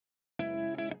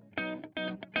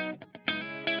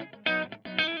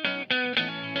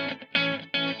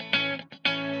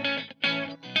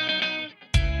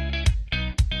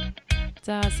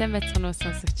За сайн байцгаана уу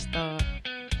сонсогчдоо.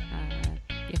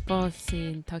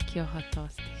 Японы Токио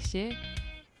хотоос тэгшээ.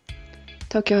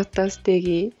 Токио хотоос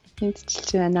дэги мэдчилж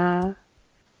байна.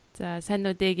 За сайн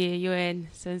уу дэги юу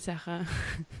вэ? Сэн сайхан.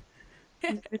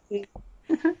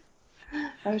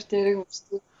 Хоёр дээрээ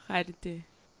өмсдөг. Харин тий.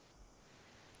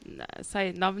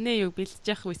 Сая номны юу бэлдэж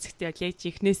явах үсэгт яг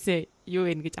ихнээсээ юу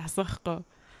вэ гэж асуухгүй.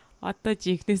 Одоо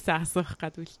жинхнээсээ асуух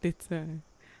гад үлдээсэн.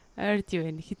 Ойрд юу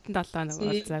вэ? Хитэн 7 хоног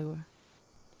уулзаагүй.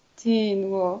 Тий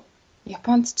нөгөө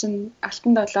Японд чинь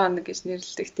алтан 7 хоног гэж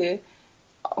нэрлэдэг тий.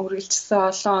 Үргэлжсэн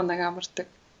олон хоног амардаг.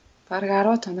 Бараг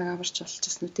 10 хоног амарч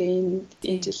болчихсон үү тий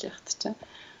энэ жилийнхт чинь.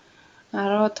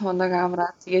 10 хоног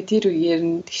амраад тэгээ тэр үеэр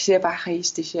нь тэгшээ баахан ийш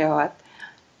тийшээ яваад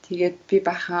тэгээд би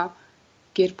баахан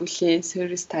гэр бүлийн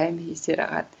сервис тайм хийсээр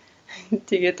агаад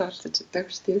тэгээд орлож өгдөг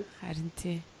ш тий. Харин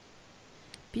тий.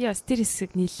 Би бас тэр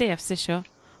хэсэг нилээ явсан шүү.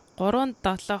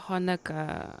 3-7 хоног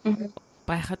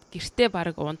байхад гэртээ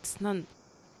баг унтсан нь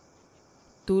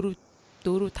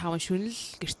 4-5 шөнө л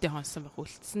гэртээ хонсон байх.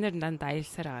 Үлдснээр нанд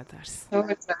аялсаар агаад гарсан.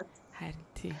 Харин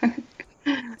тий.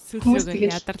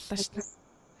 Сүлжээг ядарлаа шүү.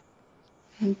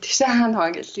 Тэгшээ хаана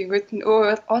хаа гэл ингэвд нь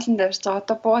уулан давж байгаа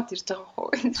одоо бууд ирж байгаа хөө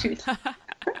энэ шиг.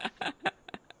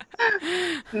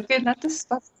 Тэгээд надаас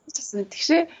бодчихсон.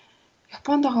 Тэгшээ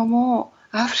Японд байгаа мó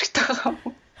Африкт байгаа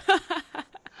мó.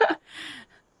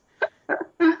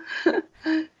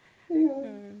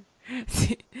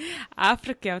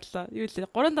 Африк явлаа. Юу лээ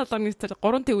 3-7 оны цаар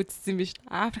 3 төв үзсэн биш.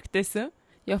 Африкт байсан.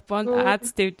 Японд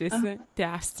Аз төвд байсан.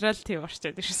 Тэгээ Австрал төв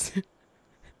орчод ирсэн.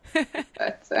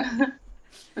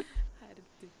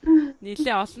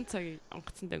 Нийлээ олон цагийг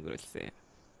онгоцонд өнгөрүүлсэн.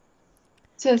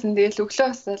 Чээсэн тэгэл өглөө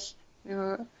басаал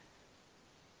нөгөө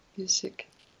шиг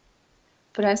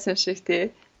пресс шиг тий.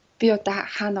 Би одоо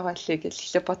хаана байгаа лээ гэж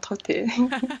хэлээ бодох уу тий.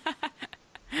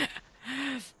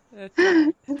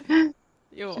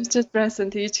 Йоо. Чичэд пресс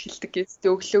тэгж хэлдэг гэж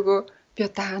өглөөгөө би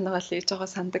одоо хаана байгаа лээ гэж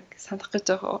байгаа санах гэж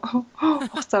байгаа.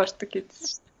 Хугацаа ордог гэсэн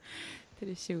шүү дээ. Тэр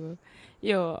шиг үү.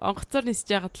 Йоо, онгоцоор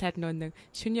нисэж ягаад л харин нэг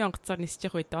шүний онгоцоор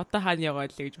нисэж явах үед одоо хаана яваа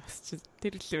лээ гэж босч.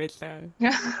 Тэр л байлаа.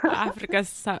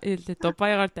 Африкаас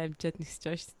Дубайгаар дамжаад нисэж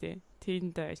байгаа шүү дээ.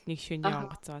 Тэнд нэг шүний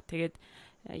онгоцоо. Тэгээд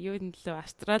юу нэлээ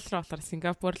Австрали руу болохоор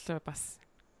Сингапур руу бас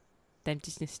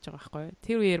дамжиж нисэж байгаа байхгүй юу?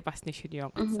 Тэр үеэр бас нэг шүний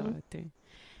онгоцоо тийм.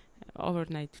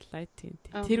 Overnight flight тийм.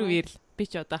 Тэр үеэр л би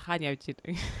ч одоо хаана явж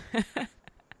ирэх.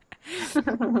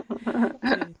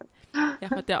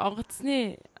 Яг одоо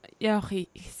онгоцны явах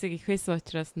хэсэг ихээс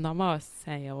учраас номоо бас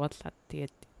сайн явуулаад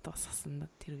тэгээд дуусгасан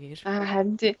тэр үеэр.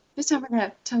 Харин тий. Би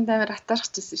чамд амар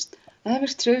атаархчихсан шүү дээ.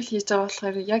 Амар travel хийж байгаа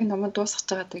болохоор яг номоо дуусгаж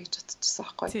байгаа даа гэж бодчихсон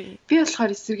байхгүй. Би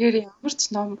болохоор эсрэгээр ямар ч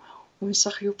ном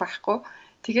унших юу байхгүй.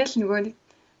 Тэгэл нөгөө нэг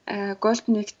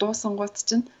Golden Week дуусангууд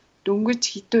чинь дөнгөж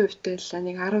хэдэн хувьтай л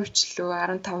нэг 10% ч лөө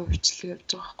 15% ч лөө явж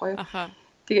байгаа байхгүй юу.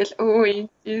 Тэгэл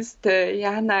энэ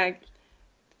яана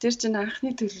тэр чинь анхны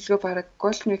төлөвлөгөө бараг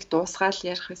Golden Week дуусгаал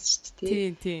ярих байсан шүү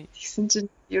дээ тий. Тэгсэн чинь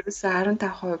ерөөсөө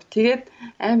 15%. Тэгээд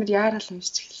амар яарал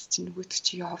уншиж эхэлсэн чинь нөгөөд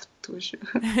чи явдггүй шүү.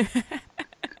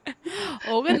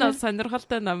 Уг нь бол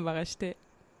сонирхолтой ном байгаа шүү дээ.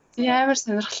 Амар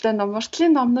сонирхолтой ном.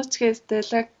 Муртлын номнууд ч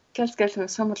гэстэй гэл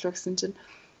сумал гэсэн чинь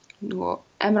нөгөө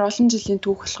амар олон жилийн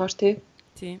түүх болохоор тий.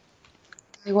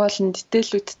 Айгуу олон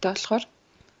дэтэлүүдтэй болохоор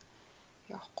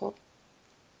явахгүй.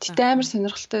 Тэгтээ амар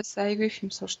сонирхолтой айгүй их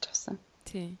юм сурч авсан.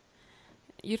 Тий.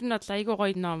 Ер нь бол айгүй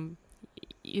гоё ном.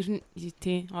 Ер нь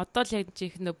тий. Одоо л яг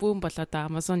жихэндээ бүүн болоод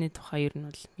Amazon-ы тухай ер нь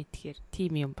бол мэдхээр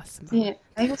тийм юм болсон байна. Тий.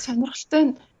 Айгүй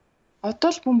сонирхолтой. Одоо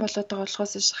л бүүн болоод байгаа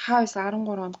болохоос хаа биш 13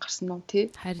 онд гарсан ном тий.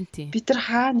 Харин тий. Бид нар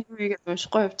хаа нэг үегээд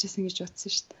уншихгүй явчихсан гэж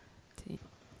бодсон шүү дээ. Тий.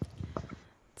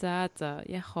 За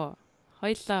яг хоо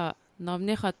хоёлаа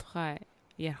номныхаа тухай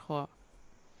ярих уу.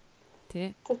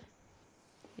 Тий.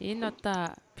 Энэ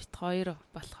одоо бит хоёр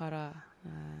болохоор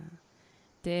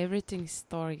The Everything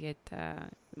Story гэдэг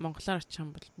монголоор очих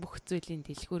юм бол бүх зүйлийн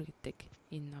дэлгүүр гэдэг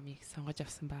энэ номыг сонгож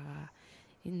авсан байгаа.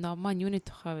 Энэ ном маань юуны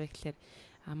тухай вэ гэхээр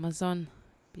Amazon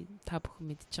та бүхэн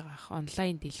мэдж байгаа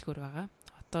онлайн дэлгүүр байгаа.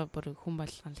 Одоо бүр хүн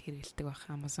болгон хэрэгэлдэг байх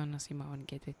Amazon-оос юм авна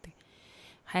гэдэг.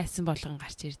 Хайсан болгон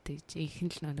гарч ирдэг.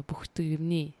 Ихэнх л бүх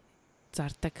төрний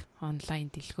зардаг онлайн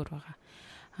дэлгүүр байгаа.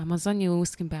 Amazon-ы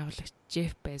үүсгэн байгуулагч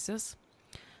Jeff Bezos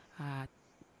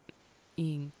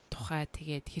ийм тухай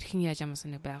тэгээд хэрхэн яаж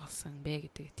Amazon-ыг байгуулсан бэ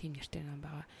гэдэг тийм нэртэй ном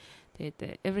байгаа.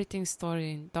 Тэгээд Everything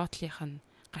Story-ийн доотлих нь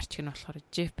гарч ирэх нь болохоор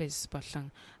Jeff Bezos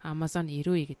болон Amazon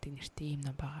 90 гэдэг нэртэй ийм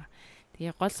ном байгаа.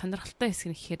 Тэгээ гол сонирхолтой хэсэг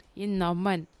нь гэхээр энэ ном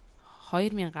маань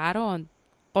 2013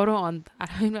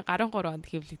 онд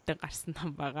хэвлэгдэн гарсан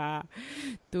ном байгаа.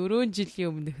 4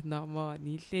 жилийн өмнөх ном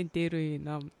нилээн дээр үе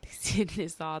ном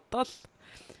тэгсэрнээс одоо л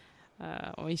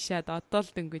уншаад одоо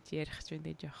л дөнгөж ярих ч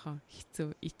үндэ жоохон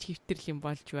хэцүү ичгэвтрэл юм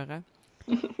болж байгаа.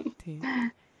 Тийм.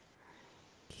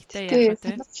 Гэхдээ яг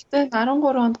сонирхолтой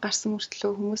 13 онд гарсан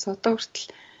мөртлөө хүмүүс одоо хүртэл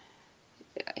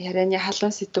ярианы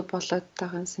халуун сэдв болоод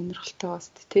байгаа нь сонирхолтой байна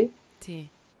шүү дээ, тий.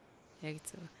 Яг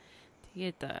зөв.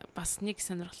 Тэгээд бас нэг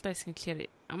сонирхолтой хэсэг нь тэгэхээр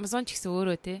Amazon ч гэсэн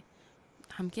өөрөө тий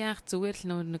хамгийн анх зүгээр л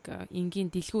нөр нэг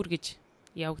энгийн дэлгүүр гэж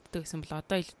явагддаг гэсэн бол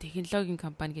одоо илүү технологийн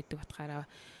компани гэдэг утгаараа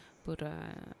бүр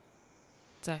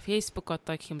за Facebook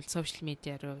одоо гэх юм бол сошиал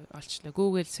медиа руу олчлоо.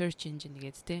 Google search engine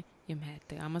гэдэг тий юм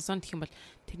хайдаг. Amazon гэх юм бол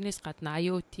тэрнээс гадна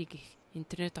IoT гэх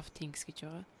Internet of Things гэж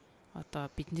байгаа.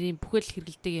 Одоо бидний бүхэл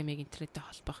хэрэгэлдэг ямыг интернеттэй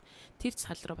холбох тэр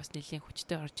цал руу бас нэлийн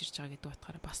хүчтэй орж ирж байгаа гэдэг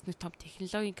утгаараа бас нэг том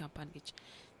технологийн компани гэж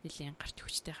нэлийн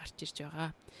хүчтэй гарч ирж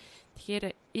байгаа. Тэгэхээр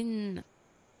энэ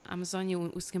Amazon-ы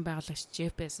үүсгэн байгуулагч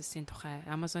Jeff Bezos-ийн тухай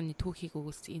Amazon-ы түүхийг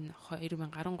өгүүлсэн энэ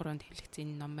 2013 онд хэвлэгдсэн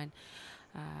энэ ном маань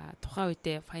тухайн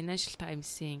үедээ Financial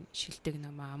Times-ийн шилдэг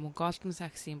ном мөн Goldman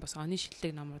Sachs-ийн бас оны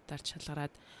шилдэг номуудаар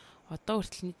шалгараад одоо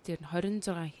хүртэл нийтээр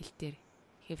 26 хэл дээр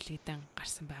хэвлэгдэн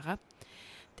гарсан байгаа.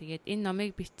 Тэгээд энэ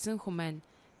номыг бичсэн хүн маань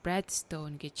Brad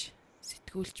Stone гэж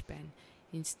сэтгүүлч байна.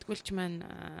 Энэ сэтгүүлч маань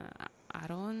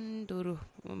 14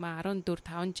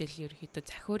 5 жил ерөөхдөө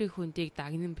захиурын хүндийг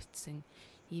дагнан бичсэн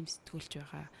ийм сэтгүүлч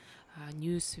байгаа.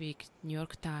 Newsweek, New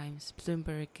York Times,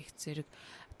 Bloomberg гэх зэрэг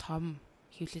том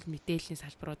хэвлэл мэдээллийн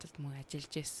салбаруудад мөн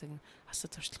ажиллаж байсан асар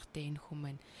туршлагатай энэ хүн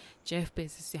маань Jeff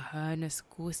Bezos-ийн хойноос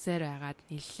гүйсээр байгаад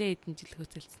нэлээд хэдэн жил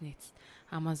хөдөлсөнийц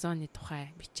Amazon-ы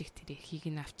тухай бичих тэр эрхийг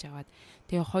нь авч аваад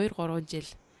тэгээ 2-3 жил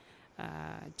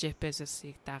Jeff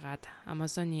Bezos-ыг дагаад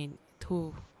Amazon-ы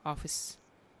төв офис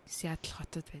Seattle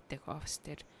хотод байдаг офис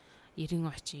дээр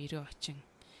 90 очин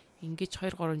ингэж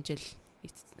 2-3 жил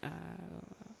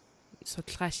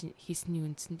судалгаа хийсний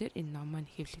үндсэн дээр энэ ном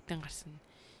маань хэвлэгдэн гарсан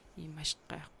ийм маш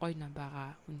гоё ном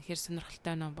байгаа. Үнэхээр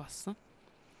сонирхолтой ном болсон.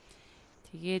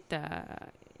 Тэгээд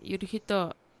ерөнхийдөө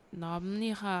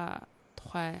номныхаа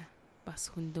тухай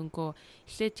бас хөндөнгөө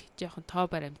эхлээд жоохон тоо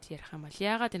баримт ярих юм бол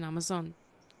яагаад энэ Amazon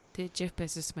тэ Jeff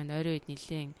Bezos маань ойрын үед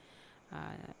нэлээд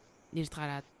нэрд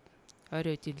гараад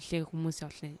ойрын үед нэлээд хүмүүсийн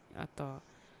олон одоо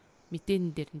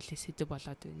мэдээний дээр нэлээд сэдв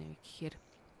болоод байна вэ гэхээр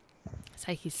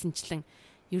сая хэлсэнчлэн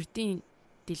ердийн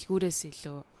дэлгүүрээс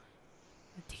илүү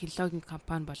технологийн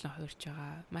компани болон хуурж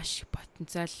байгаа маш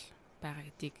потенциал байгаа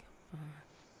гэдгийг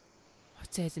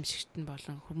хуцаа эзэмшигчт нь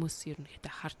болон хүмүүс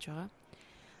ерөнхийдөө харж байгаа.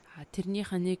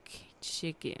 Тэрнийхээ нэг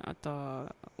жишээг одоо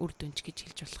үр дүнч гэж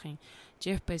хэлж болох юм.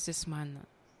 Jeff Bezos маань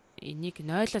энийг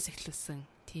 0-аас эхлүүлсэн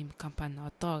тийм компани.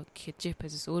 Одоо гэхэд Jeff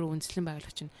Bezos өөрөө үндэслэн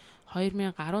байгуулагч нь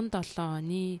 2017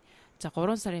 оны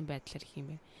 3 сарын байдлаар их юм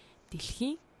байна.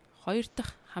 Дэлхийн 2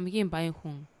 дахь хамгийн баян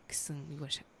хүн гэсэн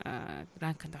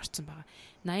ранкнд орсон байгаа.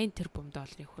 80 тэрбум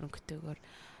долларын хөрөнгөтэйгээр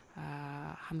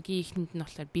хамгийн ихэнд нь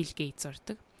болохоор Bill Gates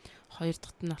ордог. 2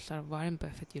 дахьт нь болохоор Warren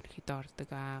Buffett ерөнхийдөө ордог.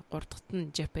 3 дахьт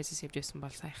нь Jeff Bezos явж байсан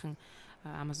бол саяхан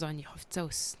Amazon-ы хувьцаа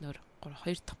өсснөөр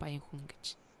 2 дахь баян хүн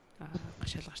гэж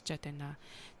гашаал гарчаад байна.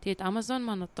 Тэгээд Amazon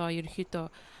маань одоо ерөнхийдөө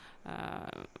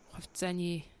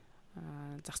хувьцааны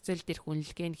зах зээл дээрх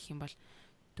үнэлгээ гэх юм бол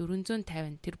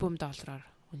 450 тэрбум доллараар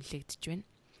үнэлэгдэж байна.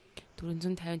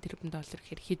 450 тэрбум доллар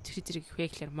гэхээр хэд зэрэг их вэ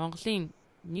гэхээр Монголын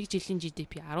 1 жилийн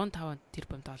GDP 15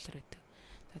 тэрбум доллар гэдэг.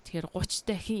 Тэгэхээр 30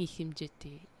 дахин их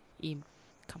хэмжээтэй ийм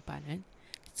компани байна.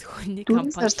 Зөвхөн нэг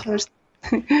компани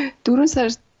 4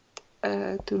 сард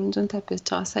 450 байж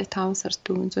байгаа. Сая 5 сард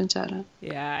 460.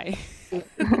 Яа.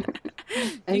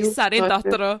 Нэг сарын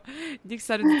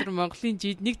дотор Монголын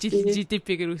 1 жилийн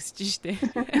GDP-гээр өсөж штэ.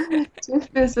 Jeff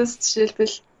Bezos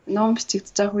жишээлбэл ном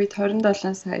бичигдэж байгаа үед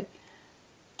 27 сая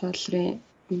долларын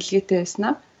үнэлгээтэй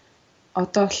байснаа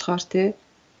одоо болохоор тий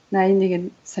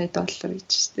 81 сая доллар гэж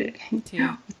штэ.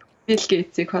 Bill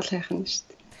Gates-ийг хол хайх нь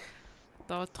штэ.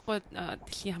 Одоо удахгүй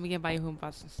дэлхийн хамгийн баян хүн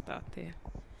болно шүү дээ тий.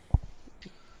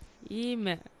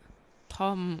 Ийм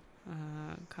том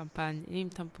компани, ийм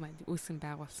том үүсгэн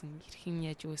байгуулсан,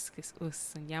 хэрхэн яаж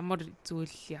үүссэн, ямар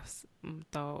зүйл явсан,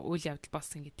 одоо үйл явдал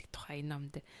болсон гэдэг тухай энэ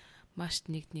номд маш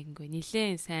нэгэнгүй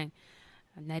нэлээд сайн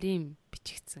нарийн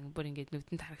бичигдсэн, бүр ингээд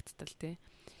нүдэнд харагдтал тий.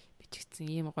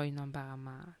 Бичигдсэн ийм гоё ном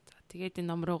байгаамаа. За тэгээд энэ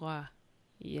ном руугаа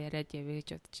яриад явъя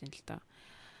гэж бодож байна л доо.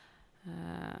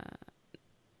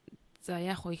 За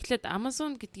яг хөө эхлээд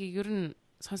Amazon гэдгийг ер нь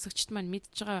сонсогчд маань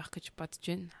мэдж байгаа байх гэж бодож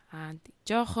байна.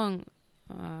 Жохон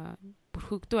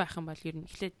бүрхэгдүү байх юм бол ер нь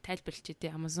эхлээд тайлбарлаж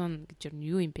дээ Amazon гэж ер нь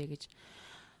юу юм бэ гэж.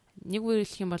 Нэг үгээр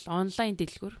хэлэх юм бол онлайн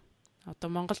дэлгүүр.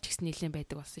 Одоо Монголч гэсэн нэлээд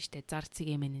байдаг болсон шүү дээ. Зар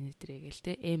цэг M-ийн нэрээ гээл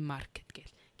те M-market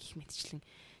гээл гих мэтчлэн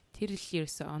тэр л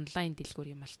ерөөсөө онлайн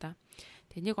дэлгүүр юм л та.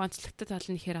 Тэгээ нэг онцлогтой тал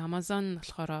нь ихээр Amazon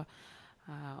болохоор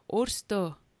өөрсдөө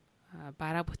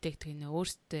бараа бүтээгдэхүүнээ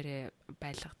өөрсдөө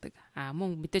байлгадаг.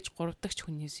 Мөн мэдээж 3 дахь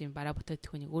хүнээс юм бараа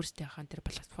бүтээгдэхүүнийг өөрсдийнхээ тэр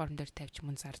платформ дээр тавьж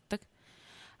мөн зардаг.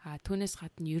 Түүнээс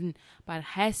гадна ер нь баг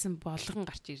хайсан болгон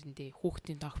гарч ирэндээ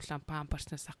хүүхдийн тоглоом,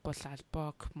 памперснаас ахгуулаад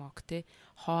бог, мог те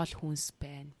хоол хүнс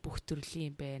байна, бүх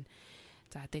төрлийн байна.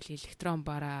 За тэгэл электрон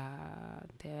бараа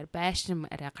тэр байшин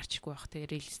арай гарчгүй байх те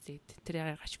real estate тэр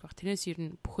арай гарчгүй байх. Тэрнээс ер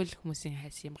нь бүхэл хүмүүсийн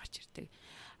хайсан юм гарч ирдэг.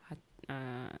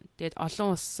 Тэгээд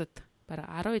олон улсад баг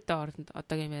 10 хэдэн орнд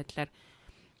одоогийн байдлаар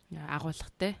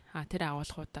агуулгатай. Тэр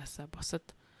агуулгуудаас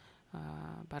бусад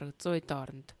баг 100 хэдэн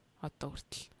орнд одоо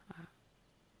хүртэл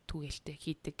түгээлтэй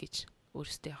хийдэг гэж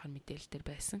өөрсдийнх нь мэдээлэлээр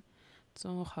байсан.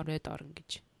 120-д орн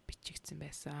гэж бичигдсэн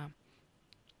байсан.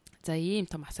 За ийм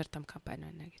том асар том компани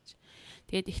байна гэж.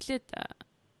 Тэгээд эхлээд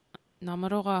ном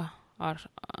руугаа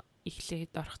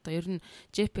эхлээд орохдоо ер нь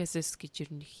Jeff Bezos гэж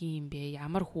ер нь хин юм бэ?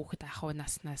 Ямар хүүхэд ахуй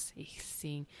наснаас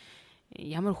эхэлсэн?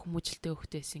 Ямар хүмүүжлтэй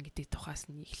хүүхэд байсан гэдэг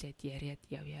тухаас нь эхлээд яриад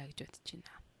явъя гэж бодож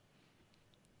байна.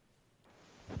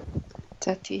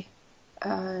 За тий.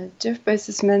 Jeff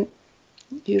Bezos маань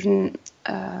ер нь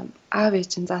аав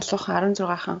ээж нь залуухан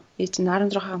 16хан ээж нь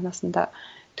 16 наснда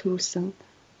төрүүлсэн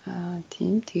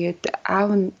тийм. Тэгээд аав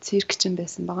нь циркчин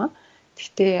байсан байгаа.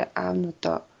 Гэхдээ аав нь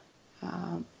одоо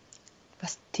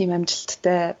бас тийм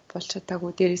амжилттай болж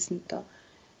чадаагүй. Дээрээс нь одоо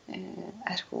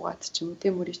арх угаад ч юм уу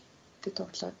тийм мөрөдтэй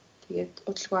тоглоод тэгээд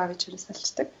удалгүй аав ээжээс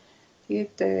салцдаг.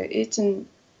 Тэгээд ээж нь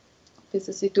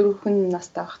Безосыг 4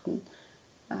 настай байхад нь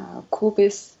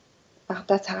Кубээс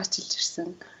багада цагаачилж ирсэн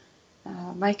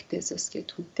Майк Безос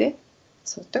гэдэг хүнтэй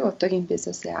суудаг. Одоогийн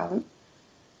Безосын аав нь.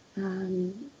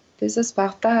 Безос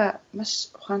багада маш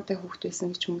ухаантай хүүхэд байсан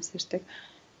гэж хүмүүс ярьдаг.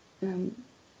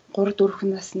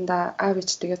 3-4 наснда аав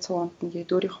ээжтэйгээ цуунд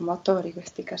нэгээд өөрийнхөө мотоорыг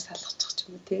стикер салгачих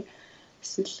юм уу тий.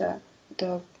 Эсвэл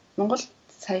одоо Монгол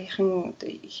саяхан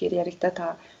ихээр яригадаад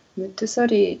байгаа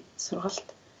Монтессори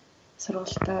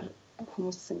сургалтаар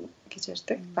хүмүүс гэж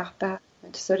ярьдаг. Багада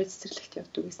Монтессори цэцэрлэгт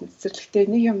явдаг гэсэн. Цэцэрлэгтээ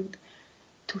нэг юм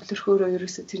төвлөрөхөөрөө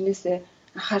ерөөсө тэрнээсээ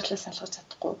анхаарлаа салгаж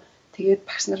чадахгүй. Тэгээд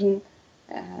багш нар нь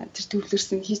тэр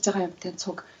төвлөрсөн хийж байгаа юмтай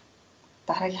цуг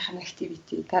дараагийнх нь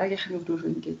activity, дараагийнх нь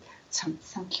өрөөр ингээд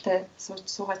самталтай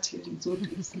суугаад чигээр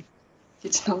зүүдэг гэсэн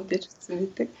гэж ном дээр хэлсэн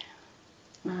байдаг.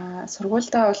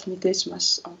 Сургуультай бол мэдээж маш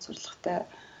онцлогтой,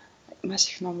 маш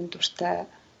их номон дуртай,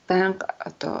 байнга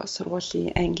одоо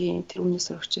сургуулийн ангийн тэрүүний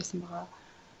сурагч байсан байгаа.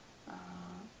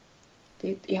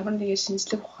 Тэгээд ямар нэгэн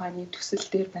шинжлэх ухааны төсөл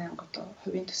дээр байнга одоо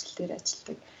хувийн төсөл дээр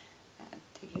ажилладаг.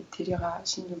 Тэгээд тэрийг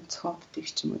шинэ юм зохион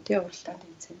бүтээгч юм уу тий уралдаан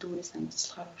тэмцээн дүүрээ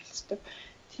санаачлахаар оролцдог.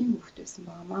 Тийм хүүхэд байсан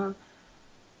байнамаа.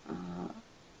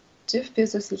 Jeff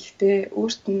Bezos ихтэй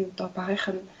өөрт нь одоо багийнх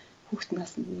нь хүүхэд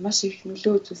наснд маш их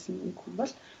нөлөө үзүүлсэн нэг хүн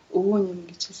бол өвөө нь юм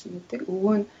гэж хэлсэн байдаг.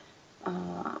 Өвөө нь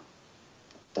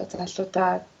одоо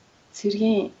залуудаа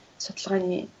цэргийн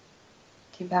судалгааны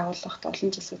тийм байгууллагт олон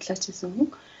жил судлаач хийсэн хүн.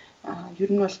 Ер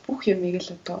нь бол бүх юмыг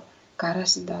л одоо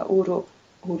гараажнда өөрөө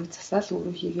засаал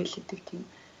өөрөө хийгээл гэдэг тийм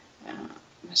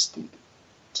маш тийм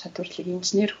чадварлаг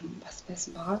инженер хүн бас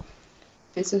байсан байгаа.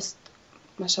 Безос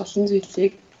маш олон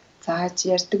зүйлийг зааж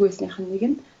ярьдаг байсных нь нэг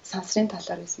нь сансрын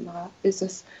талаар байсан байгаа.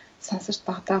 Безос сансарт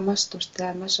багадаа маш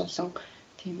дуртай, маш олон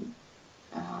тийм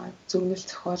зөвнөл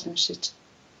зохиол уншиж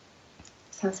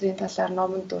сансрын талаар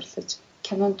номонд дурлаж,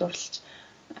 кинонд дурлаж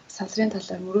сансрын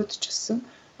талаар мөрөөдөж өссөн.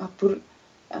 Бүр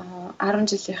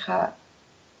 10 жилийнхаа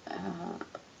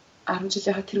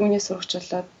тэргүүний сурагч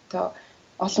болоод одоо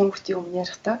олон хүүхдийн өмнө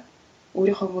ярихдаа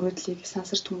өөрийнхөө мөрөөдлийг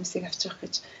сансарт хүмүүсийг авчих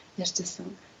гэж ярьж байсан.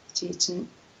 Жийж нь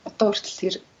одоо хүртэл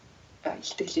тэр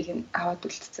илтгэлийг нь аваад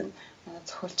үлдсэн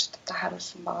зохиолчд одоо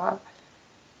харуулсан байгаа.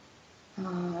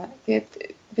 Тэгээд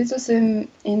Безосын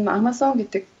энэ Amazon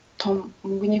гэдэг том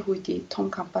мөнгөний хүйдий том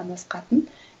компаниас гадна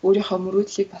өөрийнхөө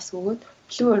мөрөөдлийг бас өгөөд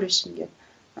Blue Origin гэдэг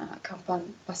компани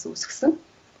бас үүсгэсэн.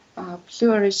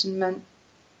 Blue Origin маань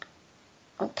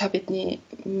та бидний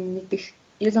мэдих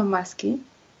Elon Musk-ийн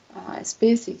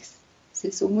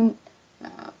SpaceX-с өмнө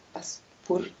бас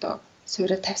бүр одоо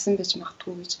суурь тавьсан байж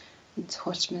магадгүй гэж энэ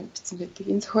зохиолч маань бичсэн байдаг.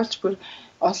 Энэ зохиолч бүр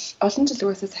олон жил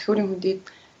угаасаа захиурын хүндэд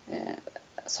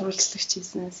сурвалжлагч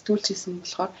хийсэн, сэтгүүлч хийсэн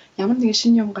болохоор ямар нэгэн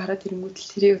шинэ юм гараад ирэнгүүт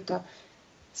тэрийг одоо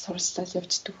сурвалжлаад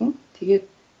явждаг хүн. Тэгээд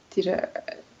тэр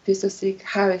Безосыг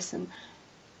хаа байсан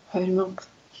 2000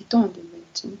 хэдэн онд юм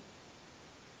байна чинь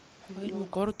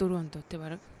 2003-4 онд үү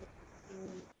бараг.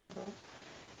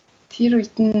 Тэр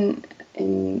үед нь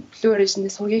энэ Blue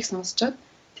Origin-ийн сургийг сонсчоод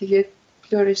тэгээд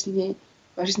Blue Origin-ийн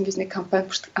Origin гэж нэг компани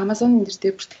Amazon-ын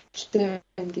нэртэй бүртгэлтэй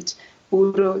байна гэж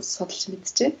өөрөө судалж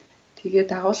мэдчихэ. Тэгээд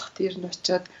агуулгах дээр нь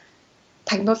очиод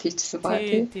тагнуул хийчихсэн баа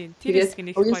тийм. Тэгээд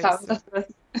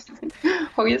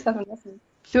хогийн савнаас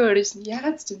Blue Origin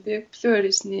ягаад ч юм бэ? Blue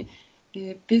Origin-ы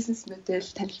бизнес модель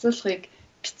танилцуулгыг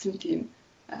бичсэн тийм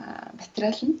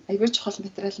материал нь аюул чухал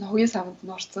материал нь хувийн савнд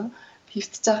нь орсон.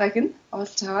 Хөвтөж байгааг нь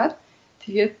олж аваад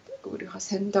тэгээд өөрийнхөө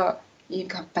сониндоо ийм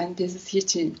компани бизнес хийж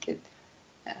ийн гэд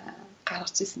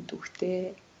гаргаж ирсэн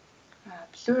түүхтэй.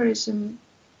 Blue Origin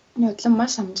бодлон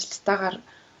маш амжилттайгаар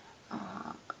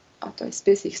одоо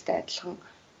SpaceX-тэй адилхан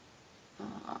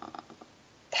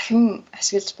дахин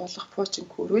ашиглаж болох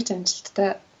Fortune хүргэж амжилттай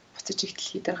буцаж их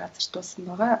дэлхий дээр газардуулсан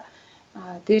байгаа.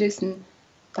 Дээрээс нь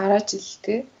дараа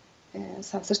жилдээ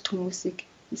сансарт хүмүүсийг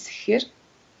нисгэхээр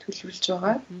төлөвлөж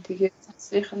байгаа. Тэгээд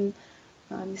сансрынх нь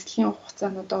нислэгийн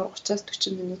хугацаанууд 30-аас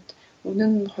 40 минут,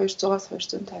 үнэн нь $200-аас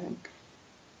 $250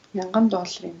 мянган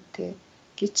долларын тэ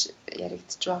гэж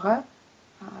яригдж байгаа.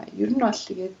 Ер нь бол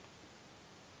тэгээд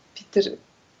бид нар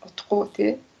удахгүй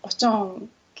тий 30 он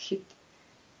гэхэд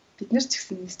бид нар ч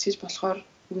гэсэн нисчиж болохоор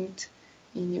үнд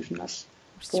энэ ер нь бол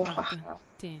буурах байна.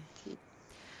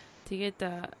 Тэгээд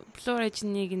Blue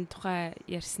Origin-ийн тухай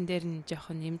ярьсан дээр нь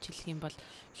жоохон нэмж хэлэх юм бол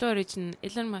Blue Origin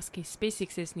Elon Musk-ийн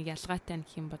SpaceX-ээс нэг ялгаатай нь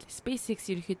гэх юм бол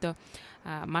SpaceX ерөнхийдөө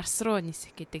Марс руу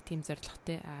нисэх гэдэг тийм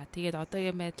зорилготой. Тэгээд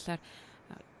одоогийн байдлаар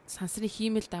сансрын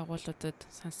хиймэл дагуулуудад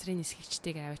сансрын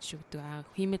нисгэгчдийг аваач өгдөг.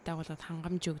 Хиймэл дагуулууд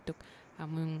хангамж өгдөг.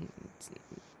 Мөн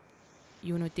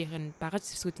юунуудын багаж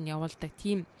зэвсгүүд нь явуулдаг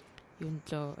тийм юунд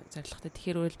лөө зорилготой.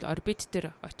 Тэгэхээр өөрөлд орбит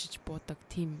дээр очиж буудаг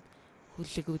тийм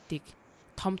хүлэгүүдийг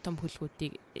том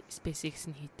хүлгүүдийг SpaceX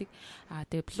нь хийдэг.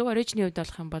 Тэгээ Blue Origin-ийн хувьд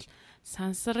болох юм бол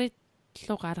сансрын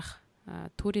руу гарах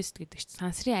турист гэдэг чинь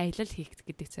сансрын аялал хийх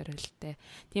гэдэг зорилттой.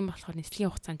 Тийм болохоор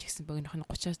нислэгийн хугацаанд ч гэсэн богинохон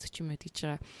 30-аас 40 минут гэж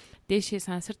байгаа. Дээшээ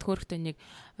сансарт хөөрөхтэй нэг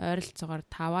ойролцоогоор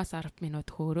 5-аас 10 минут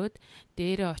хөөрөөд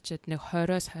дээрээ очиод нэг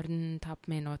 20-оос 25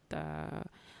 минут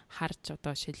харж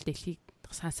одоо шилдэлхийг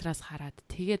сансраас хараад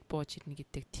тэгээд бууж ирнэ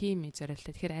гэдэг тийм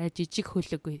зорилттой. Тэгэхээр аль жижиг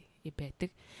хөлөг байдаг.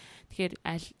 Тэгэхээр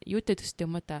аль юутай төстэй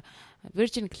юм уу та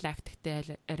Virgin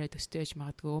Galactic-тэй арай төстэй байж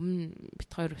магадгүй. Өмнө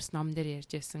бит хоёр ус ном дээр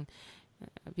ярьж байсан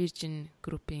Virgin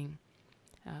Group-ийн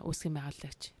үүсгэн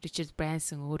байгуулагч Richard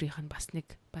Branson өөрийнх нь бас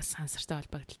сансартай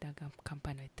холбогдолтой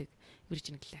компани байдаг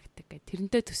Virgin Galactic гэх.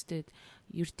 Тэрнтэй төстэй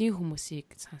ердийн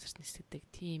хүмүүсийг сансарт нисгдэг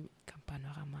тийм компани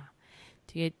байгаамаа.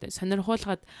 Тэгээд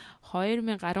сонирхуулгаад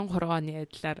 2013 оны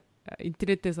адилаар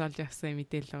интернетээс олж авсан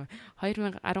мэдээлэл.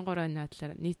 2013 оны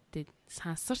адилаар нийтдээ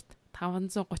сансарт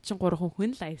 533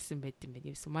 хүн л аялсан байт юм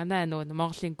байна. Манай нөгөө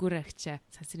Монголын гүр агчаа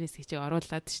сансрын нисгчийг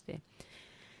оруулаад штэ.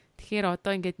 Тэгэхээр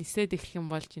одоо ингээд нисээд эхлэх юм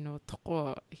болж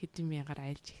удахгүй хэдэн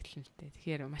мянгаар аялж эхэлнэ л дээ.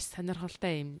 Тэгэхээр маш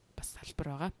сонирхолтой юм бас салбар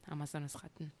байгаа. Amazon-оос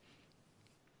гадна.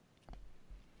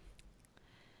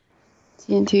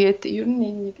 Тэгээд ер нь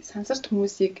энэ нэг сансарт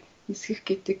хүмүүсийг нисгэх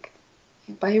гэдэг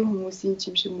баян хүмүүсийн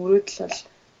юм шиг мөрөөдөл бол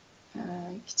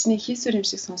хичнээн хийсвэр юм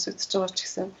шиг сонсогдож байгаа ч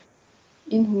гэсэн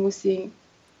энэ хүмүүсийн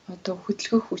одоо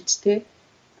хөдөлгөөх хүчтэй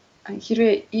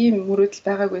хэрвээ ийм мөрөөдөл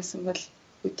байгааг байсан бол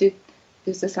үдээд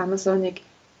бизнес Amazon-ыг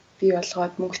бий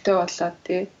болгоод мөнгөтэй болоод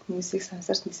тий хүмүүсийг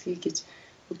сансарт нисгий гэж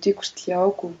өдийг хүртэл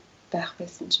яваагүй байх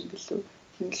байсан ч юм билүү.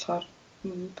 Тийм болохоор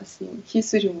бас юм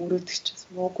хийсвэр юм мөрөөдөгч бас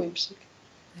муугүй юм шиг.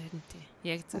 Харин тий.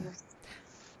 Яг зөв.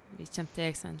 Би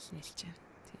чамтай яг санал нийлж байна.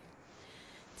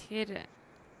 Тэгэхээр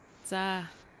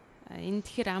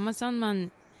тэгэхээр Amazon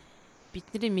маань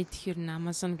бидний мэдхээр нь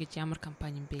Amazon гэж ямар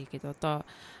компани юм бэ гэдээ одоо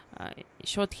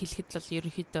шууд хэлэхэд л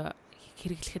ерөнхийдөө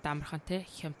хэрэглэхэд амархан те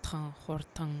хямдхан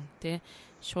хурдан те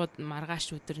шууд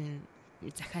маргааш өдөр нь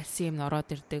захиалсан юм ороод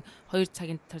ирдэг 2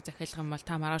 цагийн дотор захиалах юм бол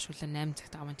та маргааш өглөө 8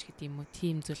 цагт аванч гэдэг юм уу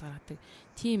тийм зүйл гаргадаг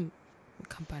тийм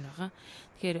компани байгаа.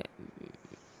 Тэгэхээр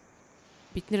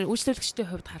бид нэр үйлчлүүлэгчдийн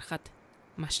хувьд харахад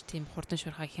маш тийм хурдан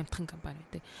шуурхай хямдхан компани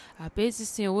байдаг.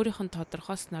 Безосийн өөрийнх нь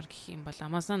тодорхойлсноор гэх юм бол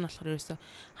Amazon болохоор ерөөсө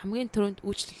хамгийн түрүүнд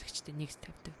үйлчлүүлэгчдэд нэгс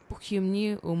тавьдаг. Бүх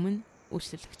юмны өмнө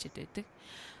үйлчлүүлэгчд байдаг.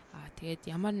 Тэгээд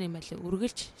ямар нэг байл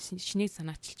үргэлж шинийг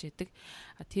санаачилж байдаг.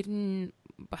 Тэр нь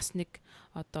бас нэг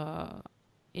одоо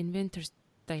inventor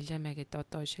dilemma гэдэг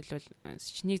одоо жишээлбэл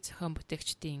шинийг зохион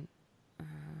бүтээгчдийн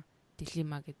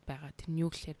дилемма гэд байгаа. Тэр нь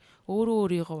юу гэхээр өөрөө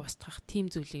өөрийгөө устгах тийм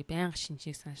зүйлийг байнга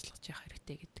шинжийг санаачлах явах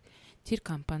хэрэгтэй гэдэг. Тэр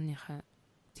компанийхаа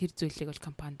тэр зүйлийг бол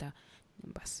компанид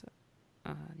бас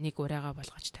нэг урайгаа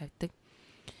болгож тавьдаг.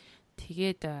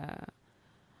 Тэгээд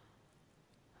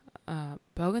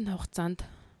богино хугацаанд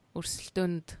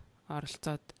өрсөлдөөнд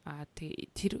оролцоод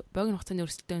тэр богино хугацааны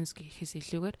өрсөлдөөнс гэхээс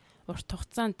илүүгээр урт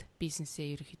хугацаанд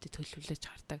бизнесээ ерөнхийдөө төлөвлөж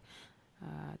хардаг.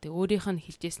 Тэгээ өөрийнх нь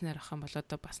хэлжсэнээр ах юм бол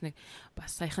одоо бас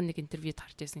саяхан нэг интервьюд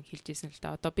харж байсан хэлжсэн л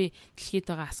да. Одоо би дэлхийд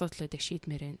байгаа асуудлуудыг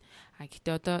шийдмээр байна.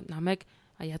 Гэхдээ одоо намайг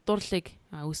ядуурлыг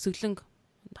өсөглөн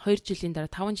 2 жилийн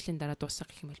дараа 5 жилийн дараа дуусах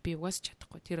гэх юм бол би угаасч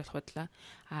чадахгүй. Тэр болох бодлоо.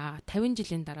 50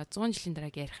 жилийн дараа 100 жилийн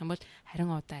дарааг ярих юм бол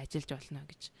харин удаа ажиллаж болно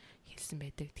гэж хэлсэн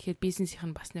байдаг. Тэгэхээр бизнесийнх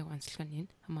нь бас нэг онцлог нь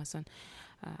энэ. Amazon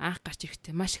анх гарч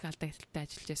ирэхдээ маш их алдагдaltaй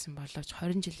ажиллаж байсан боловч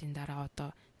 20 жилийн дараа одоо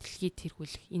дэлхийд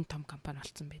тэргүүлэх энэ том компани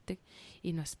болсон байдаг.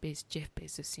 Энэ бас Jeff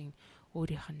Bezos-ийн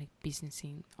өөрийнх нь нэг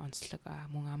бизнесийн онцлог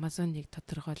мөн Amazon-ыг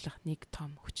тодорхойлох нэг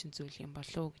том хүчин зүйл юм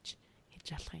болов уу гэж хэлж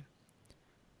алах юм.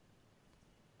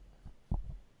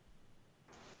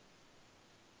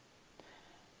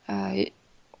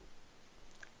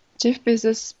 Jeff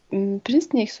Bezos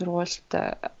Princeton их сургуульд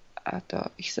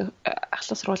одоо их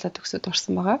ахлах сургуулиуд төгсөөд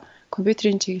орсон байгаа.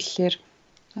 Компьютерийн чиглэлээр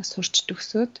сурч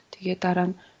төгсөөд тэгээ дараа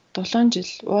нь 7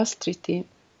 жил Wall Street-ийн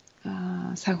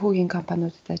санхүүгийн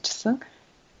компаниудад ажилласан.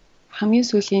 Хамгийн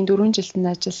сүүлийн 4 жилд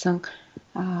нь ажилласан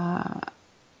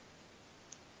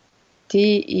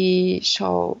DE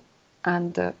Shaw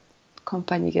and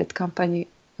Company гэдэг компани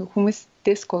хүмүүс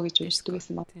Desco гэж уншдаг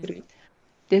байсан баг.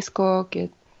 Desco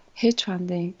гэдэг hedge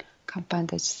fund-ын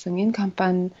компанид ажилласан. Энэ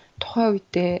компани тухайн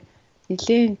үедээ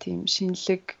нэлээд тийм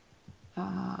шинэлэг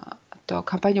одоо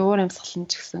компани уур амьсгал нь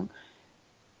ч гэсэн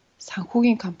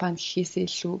санхүүгийн компани гэхээсээ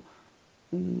илүү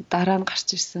дараа нь гарч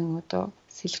ирсэн одоо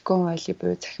Silicon Valley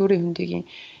буюу захиурын хөндийн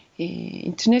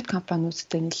интернет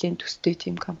компаниудтай нэлээд төстэй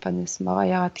тийм компани байсан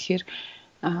байгаа. Яагаад тэгэхээр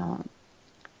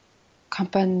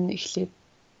компани эхлээд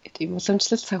тийм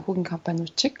уламжлалт санхүүгийн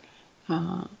компаниуд чиг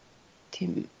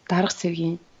тийм дарга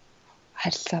цэргийн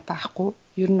харилцаа байхгүй.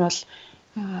 Ер нь бол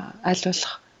аль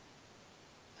болох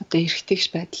одоо эргэтгэж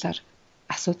байдлаар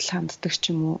асуудал ханддаг ч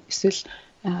юм уу. Эсвэл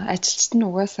ажилчид нь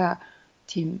угаасаа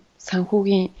тийм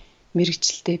санхүүгийн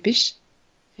мэрэгчлэлтэй биш.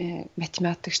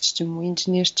 Математикч ч юм уу,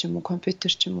 инженер ч юм уу,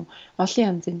 компьютер ч юм уу, олон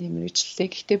янзын тийм мэрэгчлэлтэй.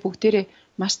 Гэхдээ бүгдээрээ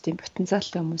маш тийм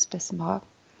потенциалтай хүмүүс байсан байгаа.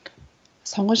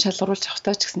 Сонгон шалгаруулж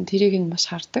авахтаа ч гэсэн тэрийг нь маш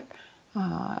хардаг.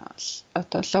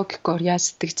 Одоо логикоор яаж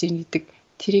сэтгэж ийн гэдэг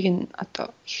тэрийг нь одоо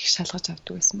их шалгаж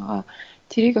авдаг байсан байгаа.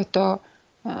 Тэрийг одоо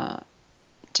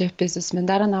Jeff Bezos мэн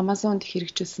дараа нь Amazon-д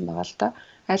хэрэгжүүлсэн байгаа л да.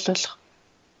 Аль болох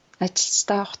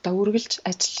ажилчдаа авахтаа үргэлж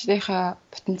ажлынхаа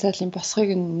потенциалын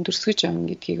босхийг нь өндөрсгөж явна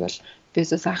гэдгийг бол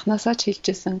Bezos анханасаа ч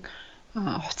хэлжсэн.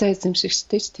 Хуцаа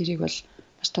эзэмшигчтэй ч тэрийг бол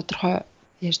маш тодорхой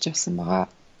ярьж авсан байгаа.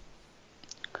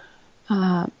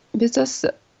 Bezos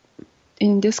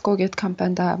энэ Desco гэдэг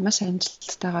компанида маш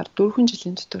амжилттайгаар 4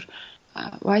 жилийн дотор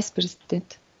Vice President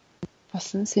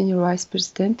болсон, Senior Vice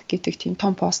President гэдэг тийм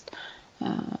том пост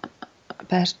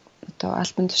байр одоо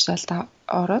албан тушаалд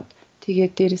ороод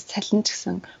тэгээд дээрээс цалин ч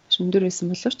гэсэн маш өндөр байсан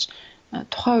боловч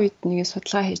тухайн үед нэг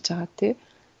судалгаа хийж байгаа тий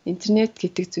интернет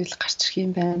гэдэг зүйл гарч ирэх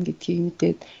юм байна гэдгийг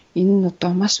мэдээд энэ нь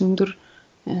одоо маш өндөр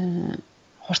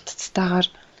хурдцтайгаар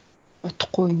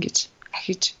удахгүй ингэж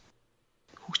ахиж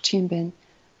хөгжих юм байна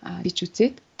гэж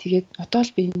үзээд тэгээд одоо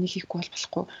л би энийг хийхгүй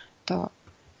болохгүй одоо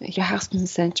яхагс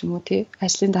сайн ч юм уу тий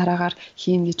ажлын дараагаар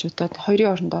хийн гэж бодоод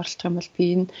хоёрын оронд оролцох юм бол би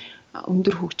энэ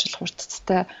өндөр хөгжил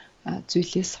хурдцтай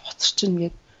зүйлээс хоцорчихно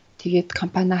гэд тэгээд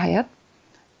компани хаяад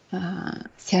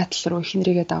Seattle руу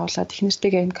эхнэрийгээ дагуулад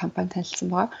эхнэртэйгээ энэ компани танилцсан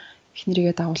байгаа.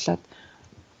 Эхнэрийгээ дагуулад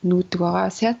нүүдэг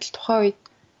байгаа. Seattle тухайн үед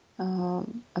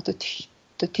одоо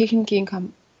техникийн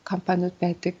компаниуд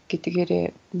байдаг гэдгээрээ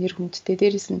нэр хүндтэй.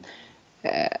 Дээрээс нь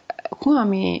хүн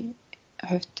амын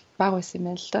хувьд бага байсан юм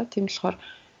байна л да. Тийм болохоор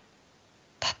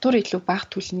татвар илүү бага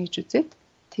төлнө гэж үзээд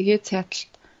тэгээд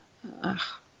Seattle-д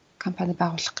анх компани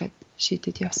байгуулах гэж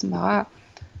шийдээд явсан байгаа.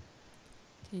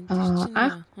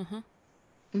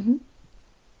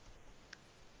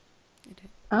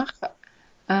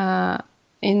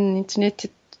 Энэ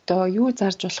интернетэд одоо юу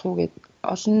зарж болох уу гэд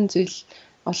олон зүйл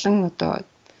олон одоо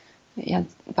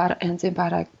янзын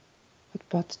бараг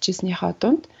бодож ирснийхаа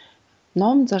дунд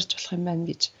ном зарж болох юм байна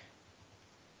гэж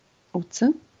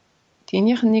үзсэн.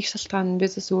 Тэнийх нь нэг шалтгаан нь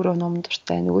Безос өөрөө ном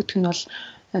дуртай. Нөгөөх нь бол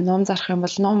ном зарах юм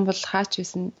бол ном бол хаач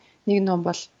байсан нэг ном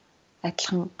бол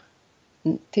адилхан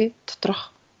тий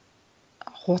доторх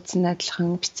хуудас нь адилхан,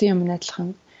 бичсэн юм нь адилхан,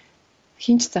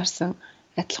 хинч зарсан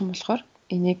адилхан болохоор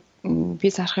энийг би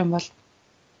зарах юм бол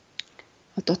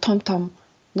одоо том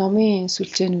номын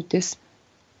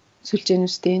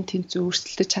сүлжээнүүдтэй энэ тэнцүү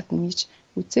өрсөлдөж чадна гэж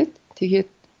үзээд тэгээд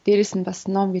дээрэс нь бас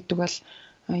ном гэдэг бол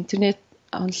интернет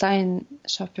онлайн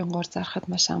шопингоор зарахад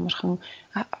маш амархан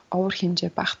овор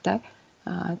хэмжээ багтай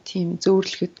тийм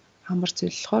зөөвөрлөхөд амар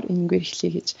зүйл болохоор энэгээр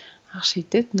эхлэе гэж анх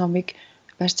шийдээд номыг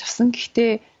барьж авсан.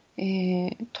 Гэхдээ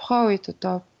тухайн үед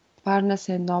одоо Barnes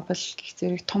 & Noble гэх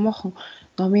зэрэг томоохон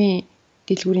номын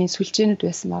дэлгүүрийн сүлжээнүүд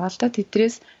байсан байгаа л да.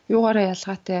 Тэдрээс юугаараа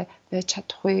ялгаатай байж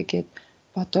чадах вэ гэд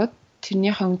бодоод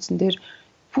тэрнийхээ үндсэн дээр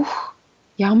бүх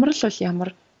ямар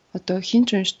одоо хинч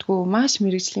уншдаггүй маш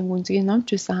мэрэгжлийн гүнзгий номч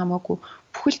байсан хамаагүй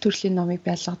бүхэл төрлийн номыг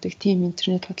байлгадаг тийм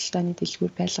интернет худалдааны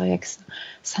дэлгүүр байлгая гэсэн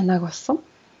санааг болсон.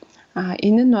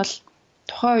 Энэ нь бол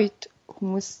тухайн үед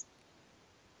хүмүүс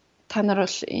та нар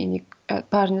бол энийг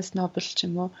Barnes Noble ч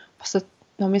юм уу бусад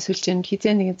номын сүлжээнд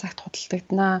хизээ нэгэн цагт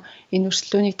худалдагдана. Энэ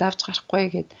өрсөлдөөнийг давж гарахгүй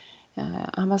гэд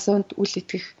Amazon-д үл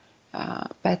итгэх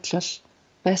байдал бол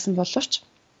байсан боловч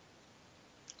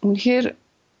үнэхээр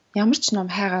ямар ч ном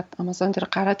хайгаад Amazon дээр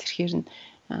гараад ирэхээр нь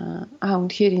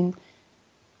үнэхээр энэ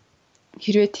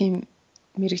хэрвээ тийм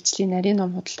мэрэгжлийн нарийн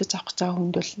ном худалдаж авах гэж байгаа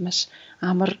хүнд бол маш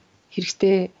амар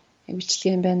хэрэгтэй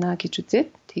үйлчилгээ юм байна гэж үзээд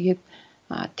тэгээд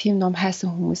тийм ном хайсан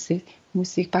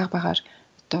хүмүүсийг баг-багаар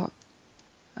одоо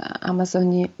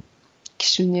Amazon-ы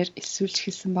гишүүнээр элсүүлж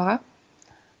хэлсэн байгаа.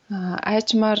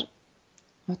 Айжмаар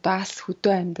одоо алс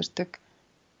хөдөө амьдардаг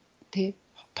тий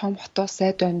том хотоос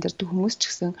сайдуу амьдардаг хүмүүс ч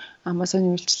гэсэн Amazon-ы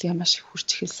үйлчилгээ маш их хүрч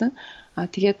эхэлсэн.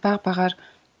 Тэгээд баг-багаар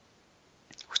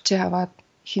хүчээ аваад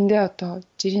хиндээ одоо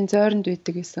жирийн зойронд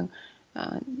байдаг гэсэн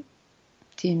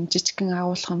тийм жижигхэн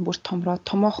агуулгын бүр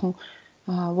томоохон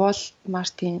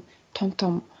Walmart-ийн том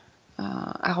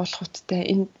агуулгуудтай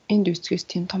энд үсгээс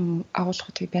тийм том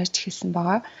агуулгуудыг барьж эхэлсэн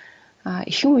байгаа.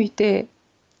 Ихэнх үедээ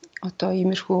одоо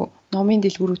иймэрхүү номын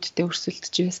дэлгүүрүүдтэй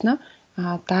өрсөлдөж байснаа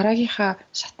дараагийнхаа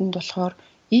шатанд болохоор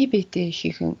eBay-тэй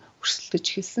ихэнх өрсөлдөж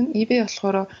эхэлсэн. eBay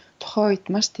болохоор тухайн үед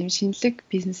маш тийм шинэлэг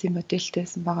бизнесийн модельтэй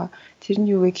байсан байгаа. Тэр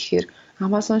нь юу вэ гэхээр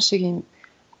Amazon шиг ийм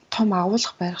том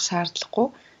агуулга барих шаардлагагүй.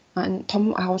 Том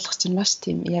агуулга чинь маш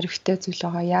тийм яривхтай зүйл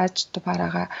байгаа. Яаж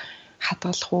бараагаа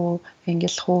хадгалах уу,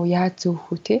 ангиллах уу, яаж зөөх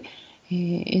үү те.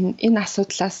 Энэ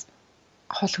асуудлаас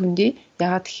хол хөндий.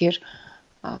 Ягаад гэхээр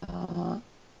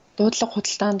дуудлага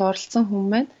худалдаанд оролцсон хүн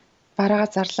маань бараагаа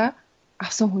зарлаа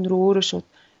авсан хүн рүү өөрөө шууд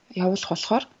явуулах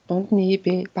болохоор дунд нь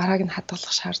eBay барааг нь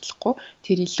хадгалах шаардлагагүй.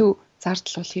 Тэр илүү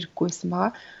зардал бол хэрэггүй байсан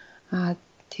байгаа.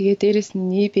 Тэгээ дээрэс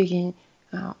нь eBay-гийн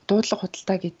дуудлага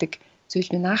худалдаа гэдэг зүйл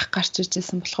минь анх гарч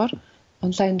иржсэн болохоор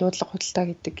онлайн дуудлага худалдаа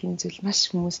гэдэг энэ зүйл маш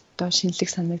хүмүүст одоо шинэлэг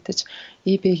санагдаж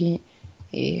eBay-гийн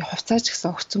хувьцаач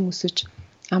гэсэн огцон өсөж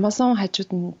Amazon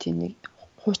хажууд нь тийм нэг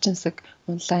хуучинсаг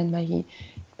онлайн маягийн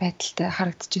байдалтай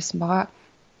харагдчихсан байгаа.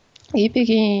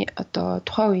 eBay-гийн одоо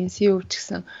тухайн үеийн CEO ч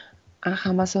гэсэн анх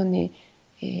Amazon-ы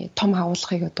том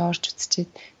агуулгыг одоо орж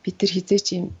үзчихэд бид нар хизээч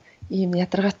ийм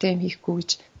ядаргаатай юм хийхгүй гэж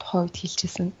тухайн үед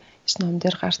хэлжсэн гэж ном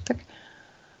дээр гардаг.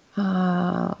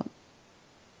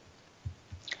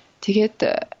 Тэгээд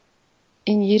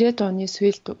энэ 90-ад оны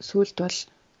сүүлд бол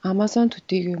Amazon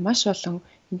төдийгүй маш олон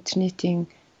интернетийн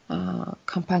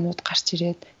компаниуд гарч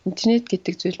ирээд интернет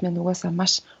гэдэг зүйл маань угаасаа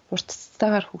маш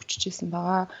хурдцайгаар хөгжиж исэн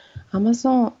байгаа.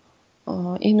 Amazon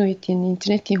энэ үед энэ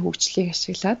интернетийн хөгжлийг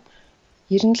ашиглаад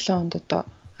 97 онд одоо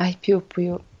IPO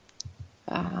буюу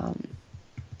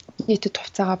нийтэд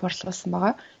хувьцаагаа борлуулсан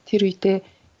байгаа. Тэр үедээ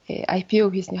IPO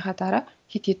хийснийхаа дараа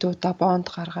хэд хэд удаа бонд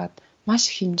гаргаад маш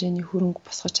их хэмжээний хөрөнгө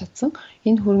босгож чадсан.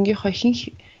 Энэ хөрөнгийнхөө ихэнх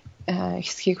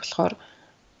хэсгийг болохоор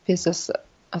Bezos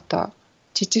одоо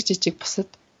жижиг бусад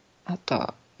одоо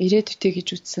ирээдүйтэй гэж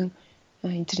үзсэн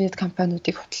интернет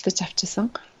компаниудыг худалдаж авчихсан.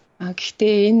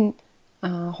 Гэхдээ энэ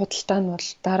худалдаа нь бол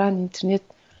дараа нь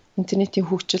интернетийн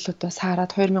хөгжил одоо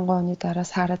саарад 2000 оны дараа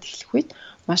саарад эхлэх үед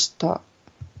маш одоо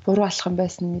буруу алхам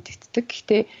байсан нь мэдэгддэг.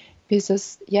 Гэхдээ Bezos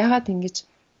яагаад ингэж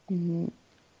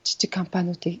жижиг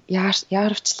компаниудыг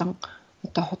яарвчлан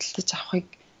одоо худалдаж авахыг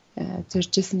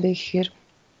зорж исэн бэ гэхээр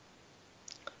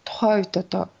тухайн үед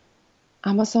одоо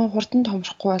Amazon хурдан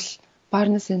томрохгүй бол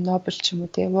Barnes Noble ч юм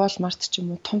уу те Walmart ч юм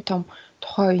уу том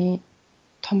тухайн үеийн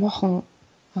томоохон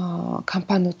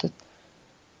компаниудад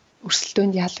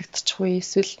өрсөлдөөнд ялагдчихгүй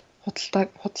эсвэл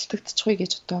худалдагдчихгүй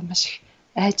гэж одоо маш их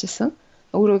айжсэн.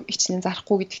 Өөрөө ичнээ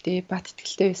зарахгүй гэдэгтээ бат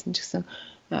итгэлтэй байсан ч гэсэн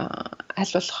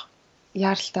аль болох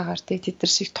яаралтайгаар тэд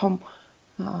нар шиг том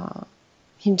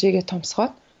хэмжээгээ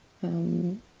томсгоод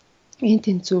энэ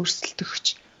тэнцүү өрсөлдөгч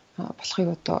болохыг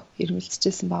одоо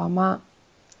эрмэлзэжсэн байгаамаа.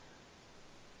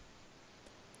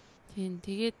 Тийм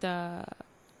тэгээд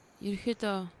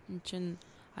ерөөхдөө энэ чинь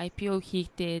IPO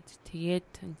хийгдээд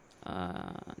тэгээд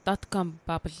 .com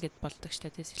bubble гэд болдог штэ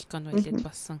тий Silicon Valley-д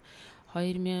болсон